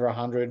pump out over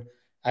 100.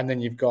 And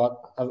then you've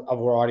got a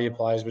variety of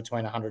players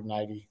between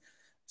 180.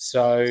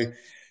 So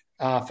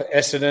for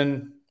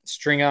Essendon,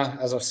 Stringer,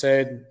 as I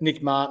said,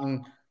 Nick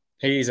Martin,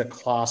 he is a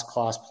class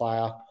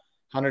player.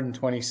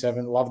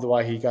 127, love the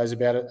way he goes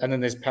about it. And then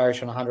there's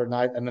Parrish on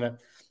 108, and then it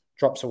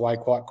drops away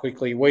quite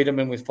quickly.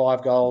 Wiedemann with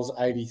 5 goals,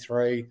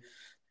 83.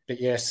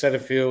 But, yeah,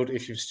 Setterfield,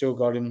 if you've still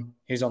got him,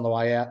 he's on the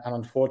way out. And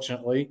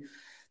unfortunately,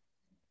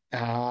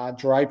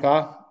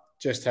 Draper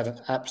just had an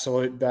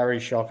absolute Barry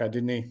shocker,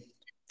 didn't he?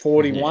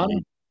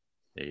 41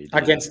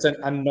 against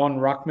a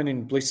non-ruckman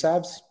in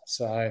Blissabs.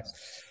 So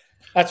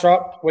that's right.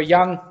 We're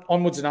young,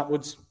 onwards and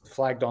upwards,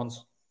 flagged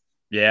ons.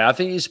 Yeah, I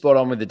think you're spot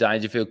on with the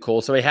Dangerfield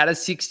call. So he had a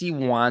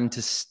 61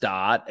 to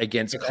start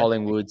against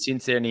Collingwood.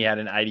 Since then, he had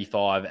an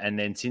 85. And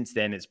then since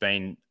then, it's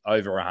been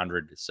over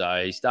 100.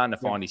 So he's starting to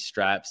find his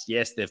straps.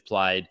 Yes, they've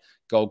played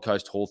Gold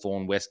Coast,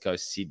 Hawthorn, West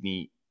Coast,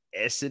 Sydney,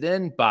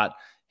 Essendon. But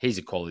he's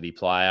a quality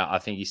player. I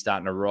think he's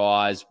starting to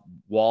rise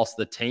whilst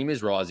the team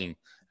is rising.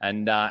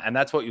 And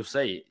that's what you'll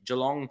see.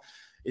 Geelong,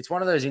 it's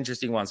one of those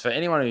interesting ones. For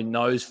anyone who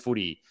knows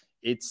footy,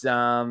 it's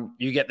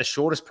you get the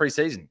shortest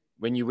preseason.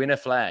 When you win a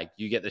flag,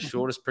 you get the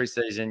shortest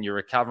preseason. You're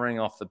recovering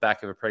off the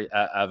back of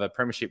a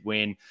premiership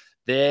win.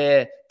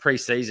 Their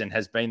preseason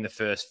has been the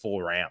first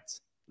 4 rounds,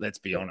 let's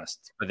be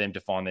honest, for them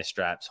to find their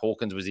straps.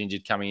 Hawkins was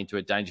injured coming into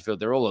it. Dangerfield,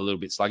 they're all a little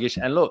bit sluggish.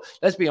 And look,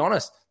 let's be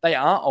honest, they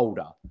are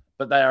older,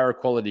 but they are a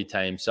quality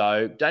team.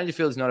 So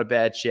Dangerfield's not a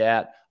bad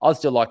shout. I'd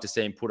still like to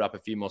see him put up a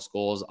few more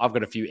scores. I've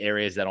got a few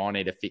areas that I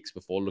need to fix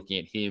before looking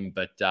at him.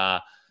 But,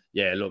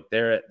 yeah, look,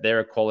 they're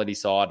a quality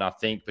side. And I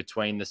think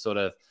between the sort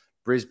of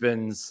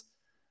Brisbane's,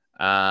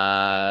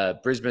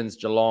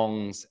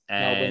 Geelongs,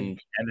 and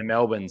the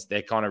Melbournes,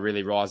 they're kind of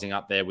really rising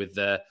up there with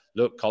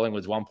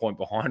Collingwood's 1 point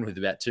behind with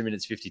about 2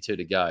 minutes 52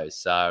 to go.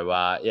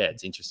 So, yeah,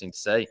 it's interesting to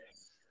see.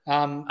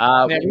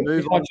 Now, we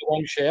move on.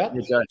 Geelong shout,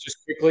 just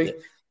quickly.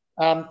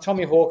 Yeah.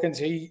 Tommy Hawkins,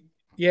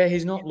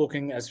 he's not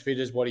looking as fit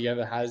as what he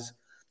ever has,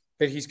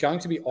 but he's going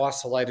to be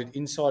isolated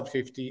inside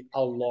 50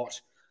 a lot,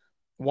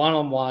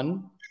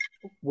 one-on-one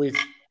with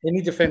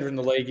any defender in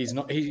the league.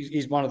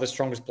 He's one of the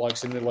strongest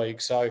blokes in the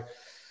league. So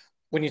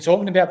when you're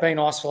talking about being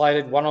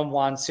isolated,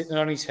 one-on-one, sitting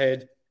on his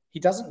head, he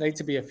doesn't need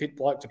to be a fit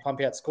bloke to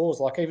pump out scores.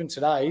 Like even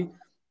today,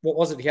 what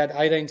was it? He had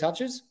 18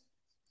 touches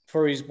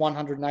for his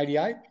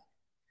 188.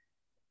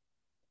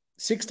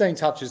 16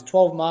 touches,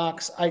 12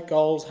 marks, 8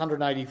 goals,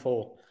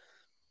 184.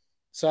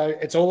 So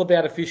it's all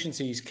about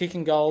efficiency. He's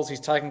kicking goals. He's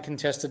taking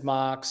contested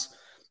marks.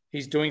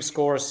 He's doing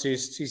score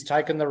assists. He's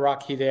taken the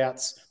ruck hit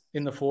outs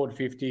in the forward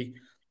 50.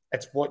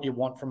 It's what you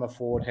want from a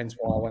forward, hence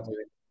why I went with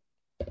him.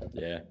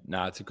 Yeah,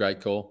 no, it's a great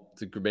call.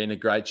 It's been a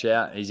great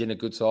shout. He's in a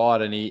good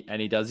side and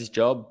he does his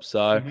job.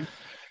 So,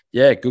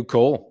 yeah, good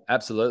call.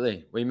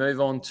 Absolutely. We move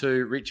on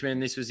to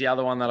Richmond. This was the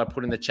other one that I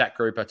put in the chat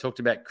group. I talked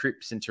about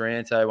Cripps and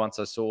Taranto once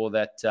I saw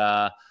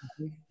that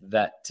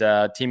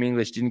Tim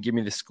English didn't give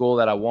me the score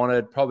that I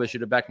wanted. Probably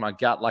should have backed my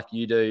gut like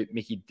you do,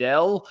 Mickey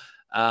Dell.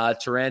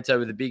 Taranto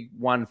with a big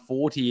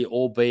 140,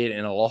 albeit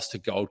in a loss to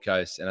Gold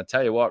Coast. And I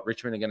tell you what,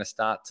 Richmond are going to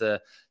start to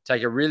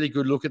take a really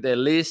good look at their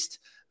list.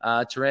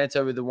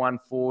 Taranto with the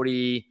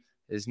 140.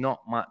 There's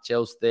not much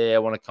else there. I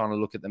want to kind of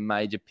look at the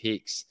major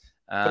picks.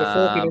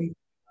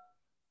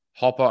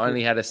 Hopper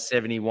only had a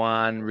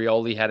 71.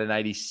 Rioli had an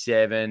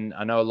 87.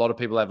 I know a lot of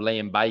people have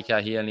Liam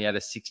Baker. He only had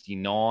a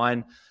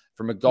 69.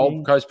 From a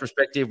Gold Coast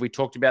perspective, we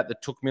talked about the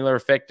Took Miller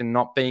effect and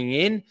not being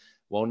in.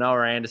 Well,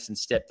 Noah Anderson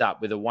stepped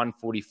up with a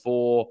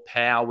 144.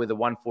 Powell with a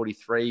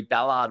 143.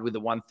 Ballard with a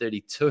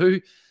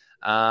 132.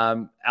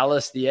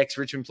 Alice, the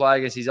ex-Richmond player,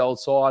 against his old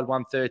side,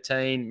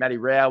 113. Matty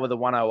Rao with a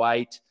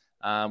 108.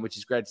 Which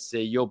is great to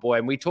see your boy.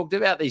 And we talked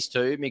about these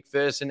two,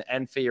 McPherson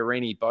and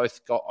Fiorini,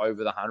 both got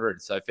over the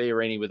 100. So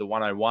Fiorini with a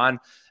 101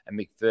 and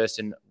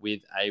McPherson with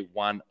a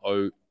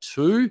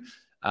 102.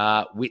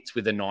 Witts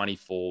with a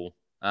 94.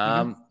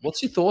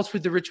 What's your thoughts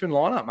with the Richmond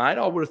lineup, mate?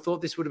 I would have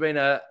thought this would have been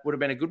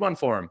a good one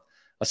for him.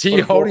 I see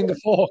you holding the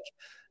fork.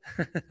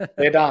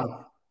 They're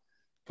done.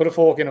 Put a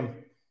fork in them.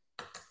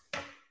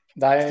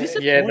 It's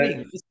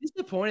disappointing. It's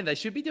disappointing. They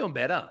should be doing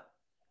better.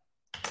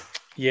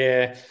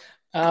 Yeah.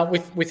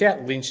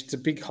 Without Lynch, it's a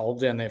big hole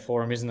down there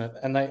for him, isn't it?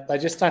 And they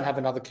just don't have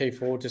another key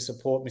forward to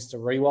support Mr.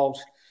 Rewalt.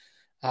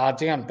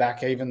 Down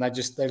back even, they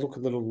look a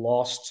little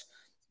lost.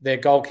 Their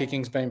goal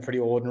kicking's been pretty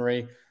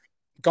ordinary.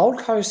 Gold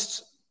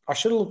Coast, I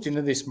should have looked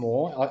into this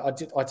more.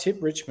 I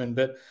tipped Richmond,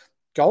 but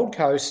Gold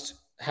Coast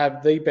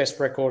have the best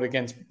record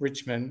against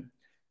Richmond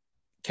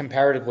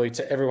comparatively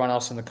to everyone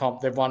else in the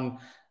comp. They've won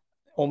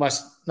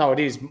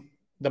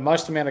the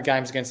most amount of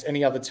games against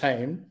any other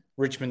team.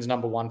 Richmond's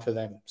number one for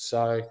them.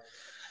 So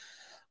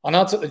I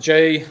know it's at the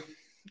G.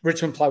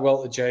 Richmond play well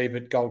at the G,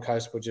 but Gold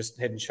Coast were just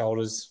head and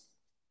shoulders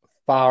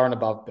far and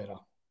above better.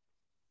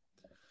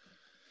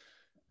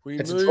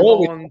 It's a draw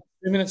with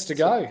 2 minutes to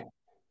go.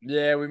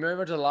 Yeah, we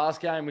move on to the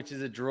last game, which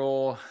is a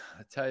draw.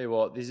 I tell you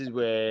what, this is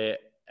where,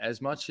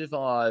 as much as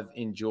I've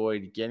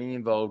enjoyed getting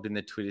involved in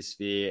the Twitter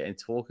sphere and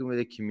talking with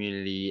the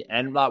community,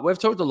 and we've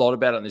talked a lot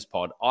about it on this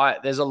pod,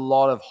 there's a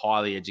lot of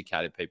highly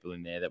educated people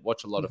in there that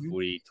watch a lot of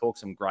footy, talk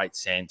some great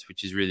sense,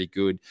 which is really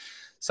good.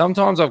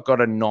 Sometimes I've got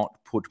to not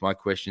put my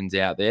questions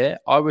out there.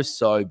 I was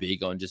so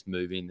big on just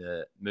moving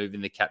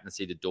the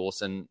captaincy to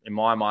Dawson. In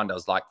my mind, I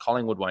was like,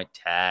 Collingwood won't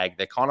tag.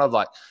 They're kind of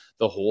like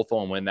the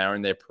Hawthorn when they were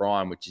in their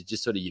prime, which is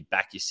just sort of you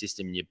back your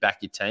system and you back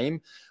your team,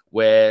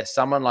 where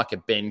someone like a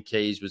Ben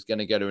Keys was going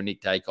to go to a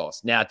Nick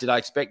Dacos. Now, did I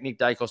expect Nick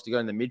Dacos to go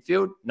in the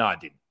midfield? No, I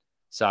didn't.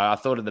 So I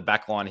thought in the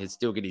back line, he'd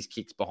still get his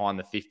kicks behind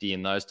the 50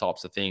 and those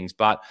types of things.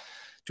 But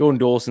Jordan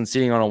Dawson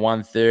sitting on a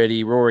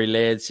 130, Rory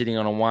Laird sitting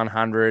on a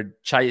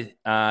 100,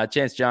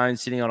 Chance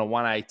Jones sitting on a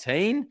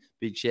 118.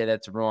 Big shout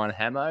out to Ryan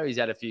Hamo. He's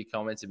had a few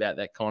comments about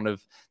that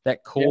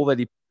call that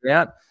he put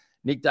out.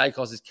 Nick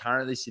Dacos is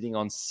currently sitting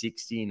on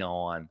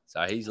 69.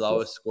 So he's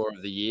lowest score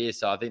of the year.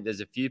 So I think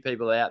there's a few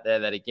people out there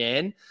that,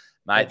 again,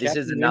 mate, this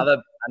is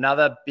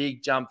another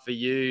big jump for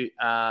you,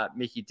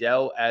 Mickey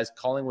Dell, as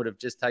Collingwood have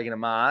just taken a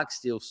mark,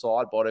 still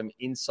side bottom,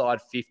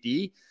 inside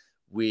 50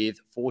 with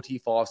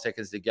 45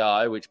 seconds to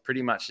go, which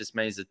pretty much just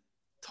means the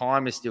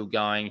time is still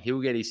going. He'll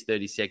get his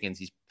 30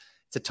 seconds.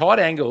 It's a tight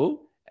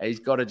angle.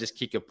 He's got to just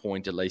kick a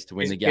point at least to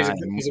win the game.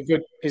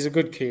 He's a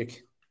good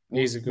kick.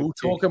 We'll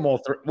talk him all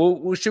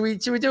through. Should we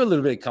do a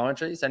little bit of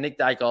commentary? So Nick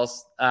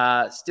Dacos,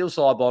 still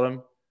side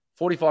bottom,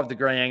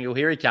 45-degree angle.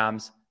 Here he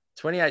comes.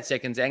 28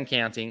 seconds and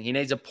counting. He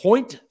needs a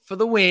point for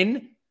the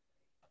win.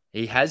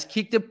 He has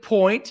kicked a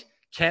point.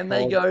 Can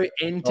they go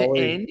end to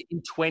end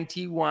in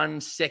 21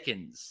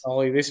 seconds?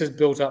 Ollie, this is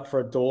built up for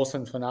a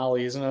Dawson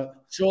finale, isn't it?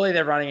 Surely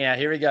they're running out.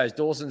 Here he goes.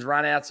 Dawson's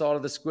run outside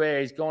of the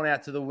square. He's gone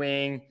out to the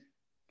wing.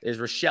 There's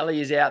Rochelle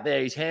is out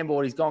there. He's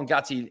handballed. He's gone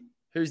gutsy.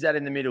 Who's that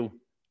in the middle?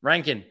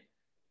 Rankin.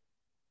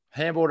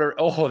 Handballer.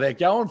 Oh, they're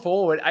going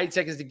forward. 8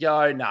 seconds to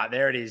go.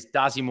 There it is.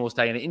 Darcy Moore's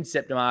taking an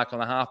interceptor mark on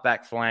the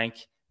halfback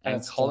flank. And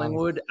that's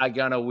Collingwood are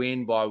going to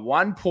win by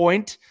 1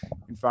 point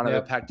in front of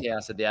a packed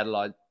house at the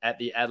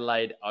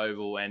Adelaide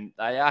Oval. And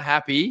they are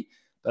happy.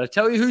 But I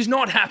tell you who's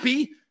not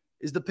happy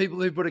is the people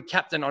who put a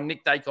captain on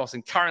Nick Dacos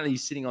and currently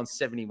he's sitting on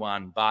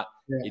 71. But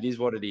it is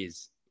what it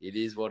is. It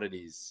is what it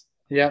is.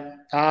 Yeah.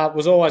 It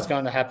was always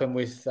going to happen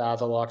with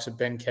the likes of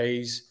Ben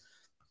Keys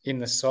in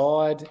the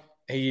side.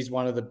 He is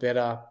one of the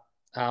better.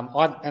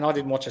 I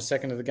didn't watch a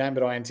second of the game,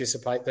 but I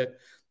anticipate that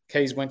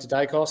Keys went to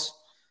Dacos,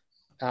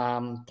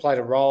 played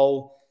a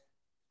role.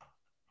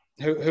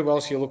 Who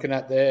else are you looking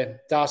at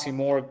there? Darcy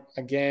Moore,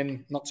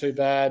 again, not too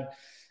bad.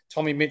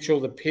 Tommy Mitchell,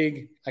 the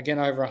pig, again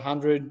over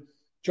 100.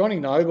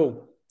 Johnny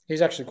Noble,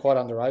 he's actually quite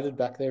underrated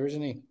back there,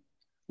 isn't he?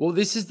 Well,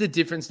 this is the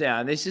difference now,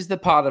 and this is the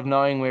part of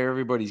knowing where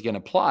everybody's going to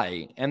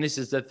play. And this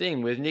is the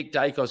thing, with Nick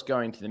Dacos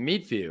going to the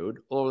midfield,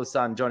 all of a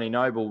sudden Johnny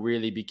Noble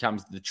really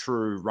becomes the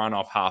true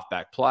run-off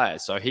halfback player.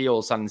 So he all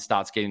of a sudden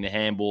starts getting the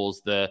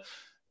handballs,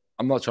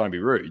 I'm not trying to be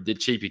rude, the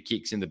cheaper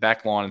kicks in the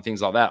back line and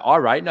things like that. I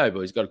rate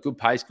Noble. He's got a good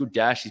pace, good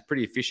dash. He's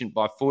pretty efficient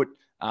by foot.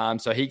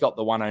 So he got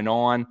the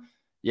 109.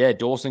 Yeah,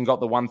 Dawson got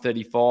the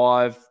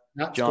 135.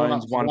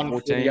 Jones,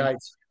 114.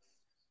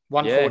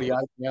 148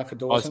 now for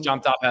Dawson. Oh, it's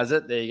jumped up, has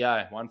it? There you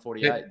go,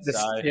 148.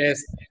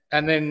 Yes,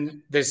 and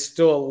then there's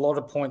still a lot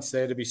of points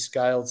there to be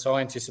scaled. So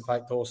I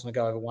anticipate Dawson to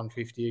go over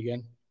 150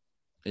 again.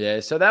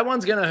 Yeah, so that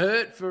one's going to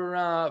hurt for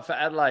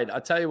Adelaide. I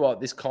tell you what,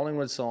 this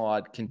Collingwood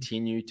side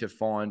continue to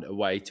find a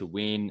way to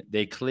win.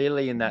 They're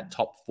clearly in that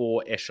top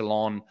 4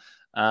 echelon.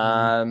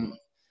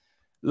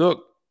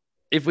 Look,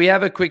 if we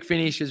have a quick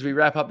finish as we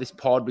wrap up this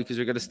pod, because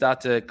we're going to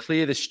start to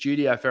clear the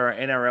studio for our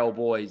NRL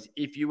boys.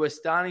 If you were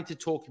starting to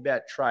talk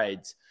about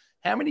trades,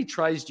 how many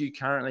trades do you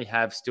currently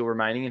have still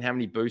remaining, and how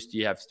many boosts do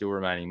you have still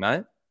remaining,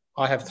 mate?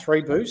 I have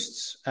 3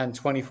 boosts and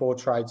 24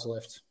 trades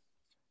left.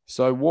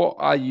 So what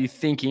are you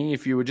thinking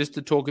if you were just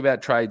to talk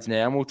about trades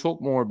now? And we'll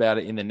talk more about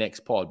it in the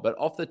next pod. But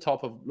off the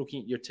top of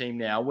looking at your team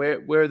now,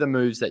 where are the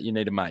moves that you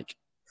need to make?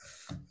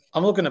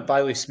 I'm looking at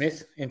Bailey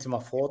Smith into my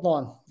forward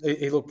line.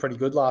 He looked pretty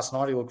good last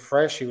night. He looked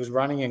fresh. He was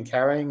running and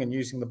carrying and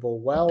using the ball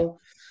well.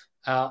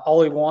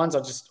 Ollie Wines,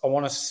 I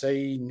want to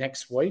see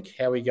next week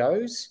how he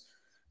goes.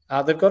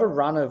 They've got a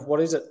run of,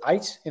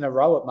 8 in a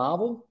row at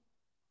Marvel?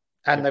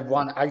 And they've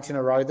won 8 in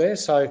a row there.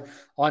 So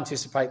I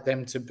anticipate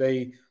them to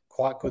be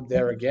quite good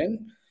there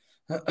again.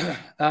 But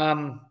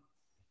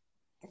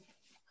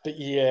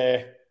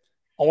yeah,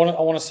 I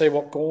want to see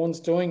what Gawn's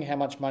doing, how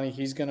much money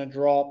he's going to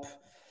drop.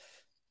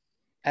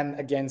 And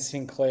again,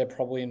 Sinclair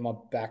probably in my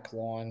back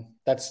line.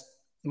 That's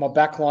my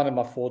back line and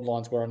my forward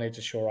lines where I need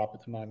to shore up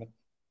at the moment.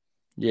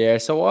 Yeah,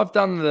 so I've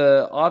done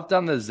the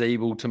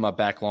Zeeble to my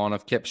back line.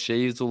 I've kept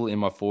Sheasel in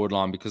my forward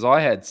line because I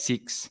had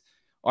six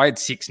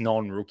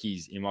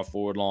non-rookies in my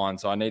forward line.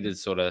 So I needed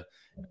sort of,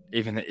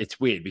 even it's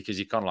weird because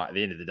you're kind of like at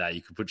the end of the day,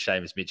 you could put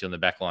Seamus Mitchell in the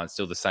back line,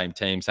 still the same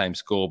team, same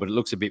score, but it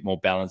looks a bit more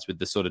balanced with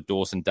the sort of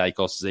Dawson,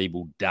 Dacos,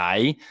 Zeeble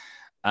day.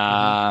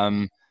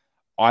 I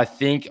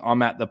think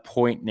I'm at the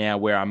point now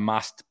where I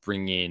must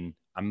bring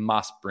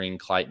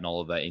Clayton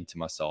Oliver into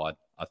my side.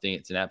 I think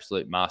it's an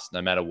absolute must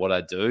no matter what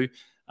I do.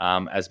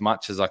 As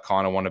much as I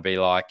kind of want to be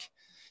like,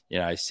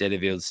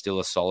 Setterfield's still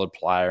a solid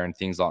player and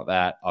things like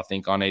that, I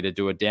think I need to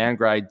do a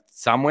downgrade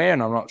somewhere,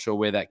 and I'm not sure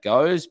where that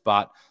goes,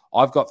 but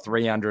I've got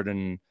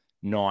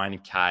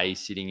 309K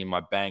sitting in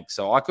my bank,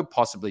 so I could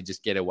possibly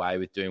just get away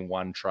with doing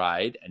one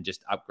trade and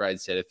just upgrade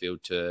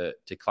Setterfield to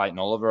Clayton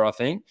Oliver, I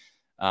think.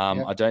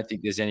 I don't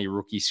think there's any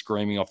rookie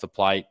screaming off the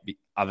plate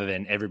other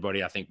than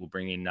everybody I think will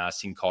bring in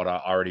Sincotta.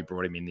 I already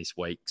brought him in this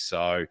week.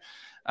 So,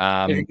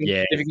 if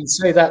you can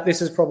see that,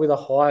 this is probably the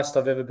highest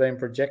I've ever been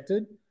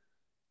projected.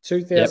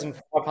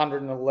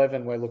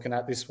 2,511 we're looking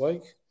at this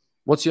week.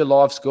 What's your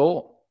live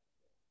score?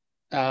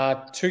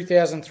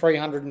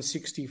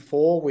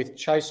 2,364 with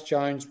Chase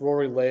Jones,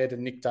 Rory Laird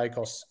and Nick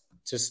Dacos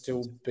to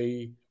still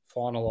be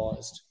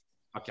finalised.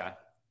 Okay.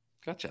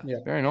 Gotcha. Yeah.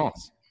 Very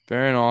nice.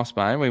 Very nice,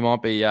 mate. We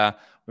might be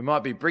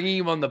bringing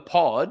you on the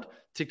pod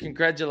to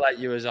congratulate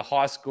you as a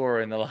high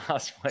scorer in the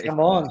last week. Come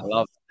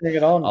on. Bring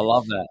it on. I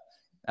love that.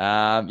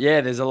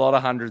 There's a lot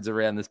of hundreds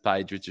around this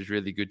page, which is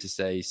really good to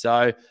see.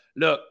 So,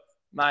 look,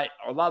 mate,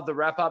 I love the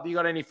wrap-up. You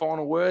got any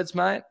final words,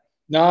 mate?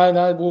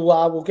 No,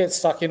 we'll get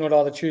stuck in with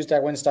either Tuesday,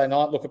 Wednesday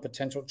night, look at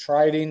potential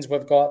trade-ins.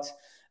 We've got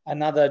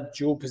another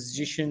dual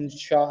position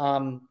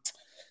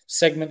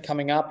segment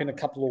coming up in a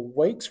couple of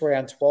weeks,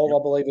 around 12, I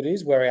believe it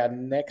is, where our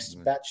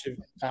next batch of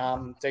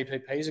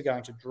DPPs are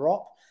going to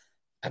drop.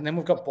 And then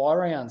we've got buy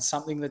rounds,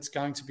 something that's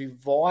going to be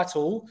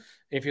vital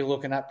if you're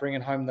looking at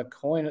bringing home the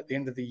coin at the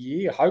end of the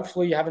year.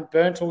 Hopefully you haven't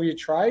burnt all your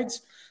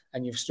trades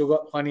and you've still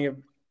got plenty of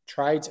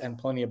trades and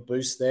plenty of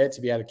boosts there to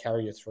be able to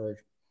carry you through.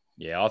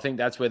 Yeah, I think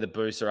that's where the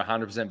boosts are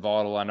 100%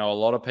 vital. I know a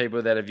lot of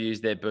people that have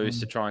used their boosts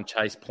to try and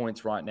chase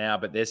points right now,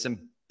 but there's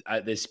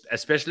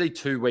especially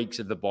 2 weeks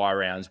of the buy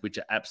rounds, which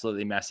are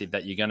absolutely massive,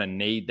 that you're going to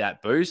need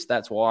that boost.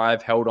 That's why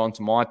I've held on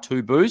to my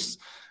 2 boosts.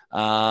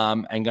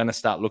 and going to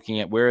start looking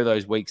at where are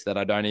those weeks that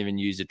I don't even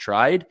use a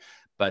trade.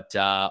 But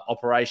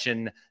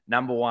operation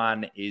number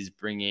one is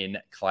bring in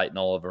Clayton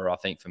Oliver. I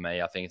think for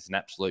me, I think it's an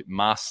absolute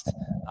must.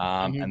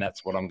 And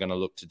that's what I'm going to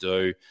look to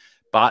do.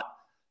 But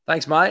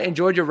thanks, mate.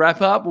 Enjoyed your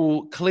wrap up.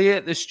 We'll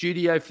clear the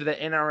studio for the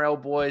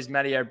NRL boys,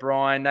 Matty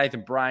O'Brien,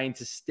 Nathan Brain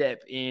to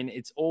step in.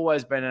 It's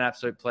always been an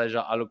absolute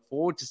pleasure. I look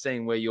forward to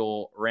seeing where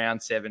your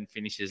round 7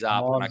 finishes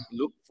up. And I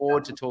look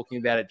forward to talking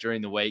about it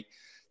during the week.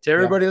 To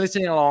everybody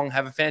listening along,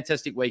 have a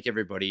fantastic week,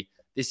 everybody.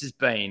 This has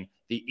been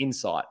the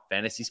Insight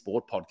Fantasy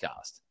Sport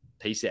Podcast.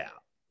 Peace out.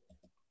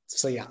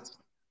 See ya.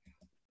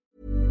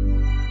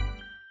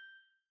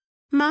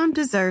 Mom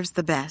deserves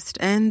the best,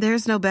 and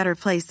there's no better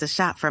place to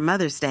shop for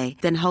Mother's Day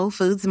than Whole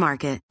Foods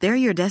Market. They're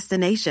your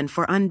destination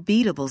for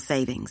unbeatable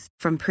savings,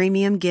 from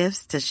premium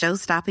gifts to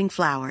show-stopping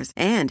flowers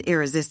and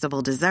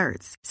irresistible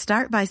desserts.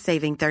 Start by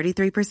saving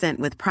 33%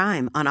 with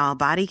Prime on all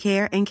body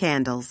care and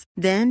candles.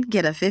 Then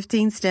get a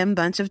 15-stem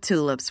bunch of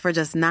tulips for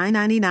just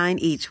 $9.99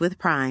 each with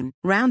Prime.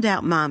 Round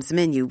out Mom's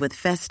menu with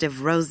festive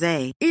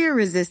rosé,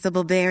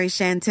 irresistible berry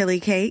chantilly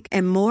cake,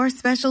 and more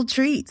special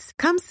treats.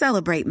 Come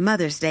celebrate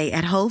Mother's Day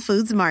at Whole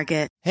Foods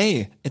Market.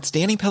 Hey, it's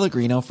Danny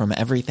Pellegrino from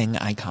Everything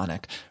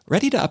Iconic.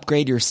 Ready to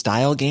upgrade your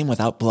style game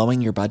without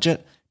blowing your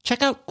budget?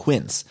 Check out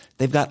Quince.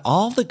 They've got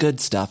all the good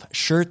stuff,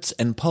 shirts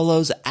and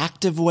polos,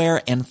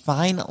 activewear, and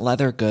fine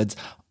leather goods,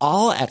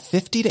 all at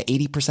 50 to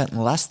 80%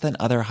 less than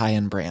other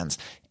high-end brands.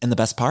 And the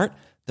best part?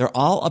 They're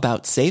all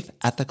about safe,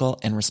 ethical,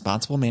 and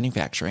responsible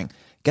manufacturing.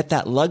 Get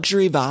that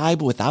luxury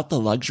vibe without the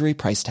luxury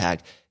price tag.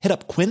 Hit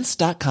up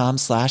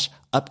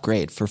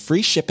quince.com/upgrade for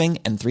free shipping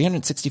and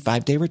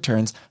 365-day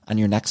returns on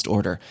your next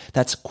order.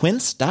 That's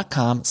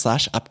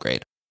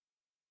quince.com/upgrade.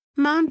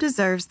 Mom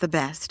deserves the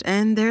best,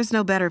 and there's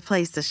no better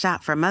place to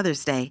shop for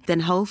Mother's Day than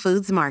Whole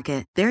Foods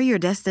Market. They're your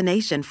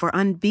destination for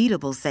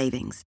unbeatable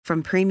savings,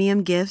 from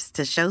premium gifts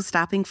to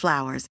show-stopping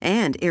flowers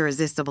and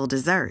irresistible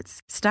desserts.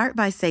 Start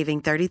by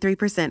saving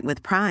 33%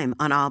 with Prime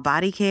on all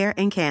body care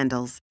and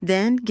candles.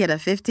 Then get a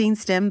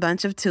 15-stem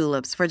bunch of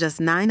tulips for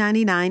just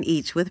 $9.99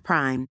 each with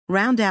Prime.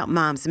 Round out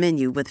Mom's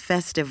menu with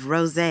festive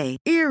rosé,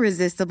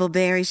 irresistible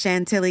berry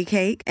chantilly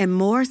cake, and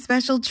more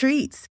special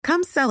treats.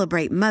 Come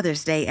celebrate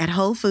Mother's Day at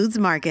Whole Foods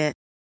Market.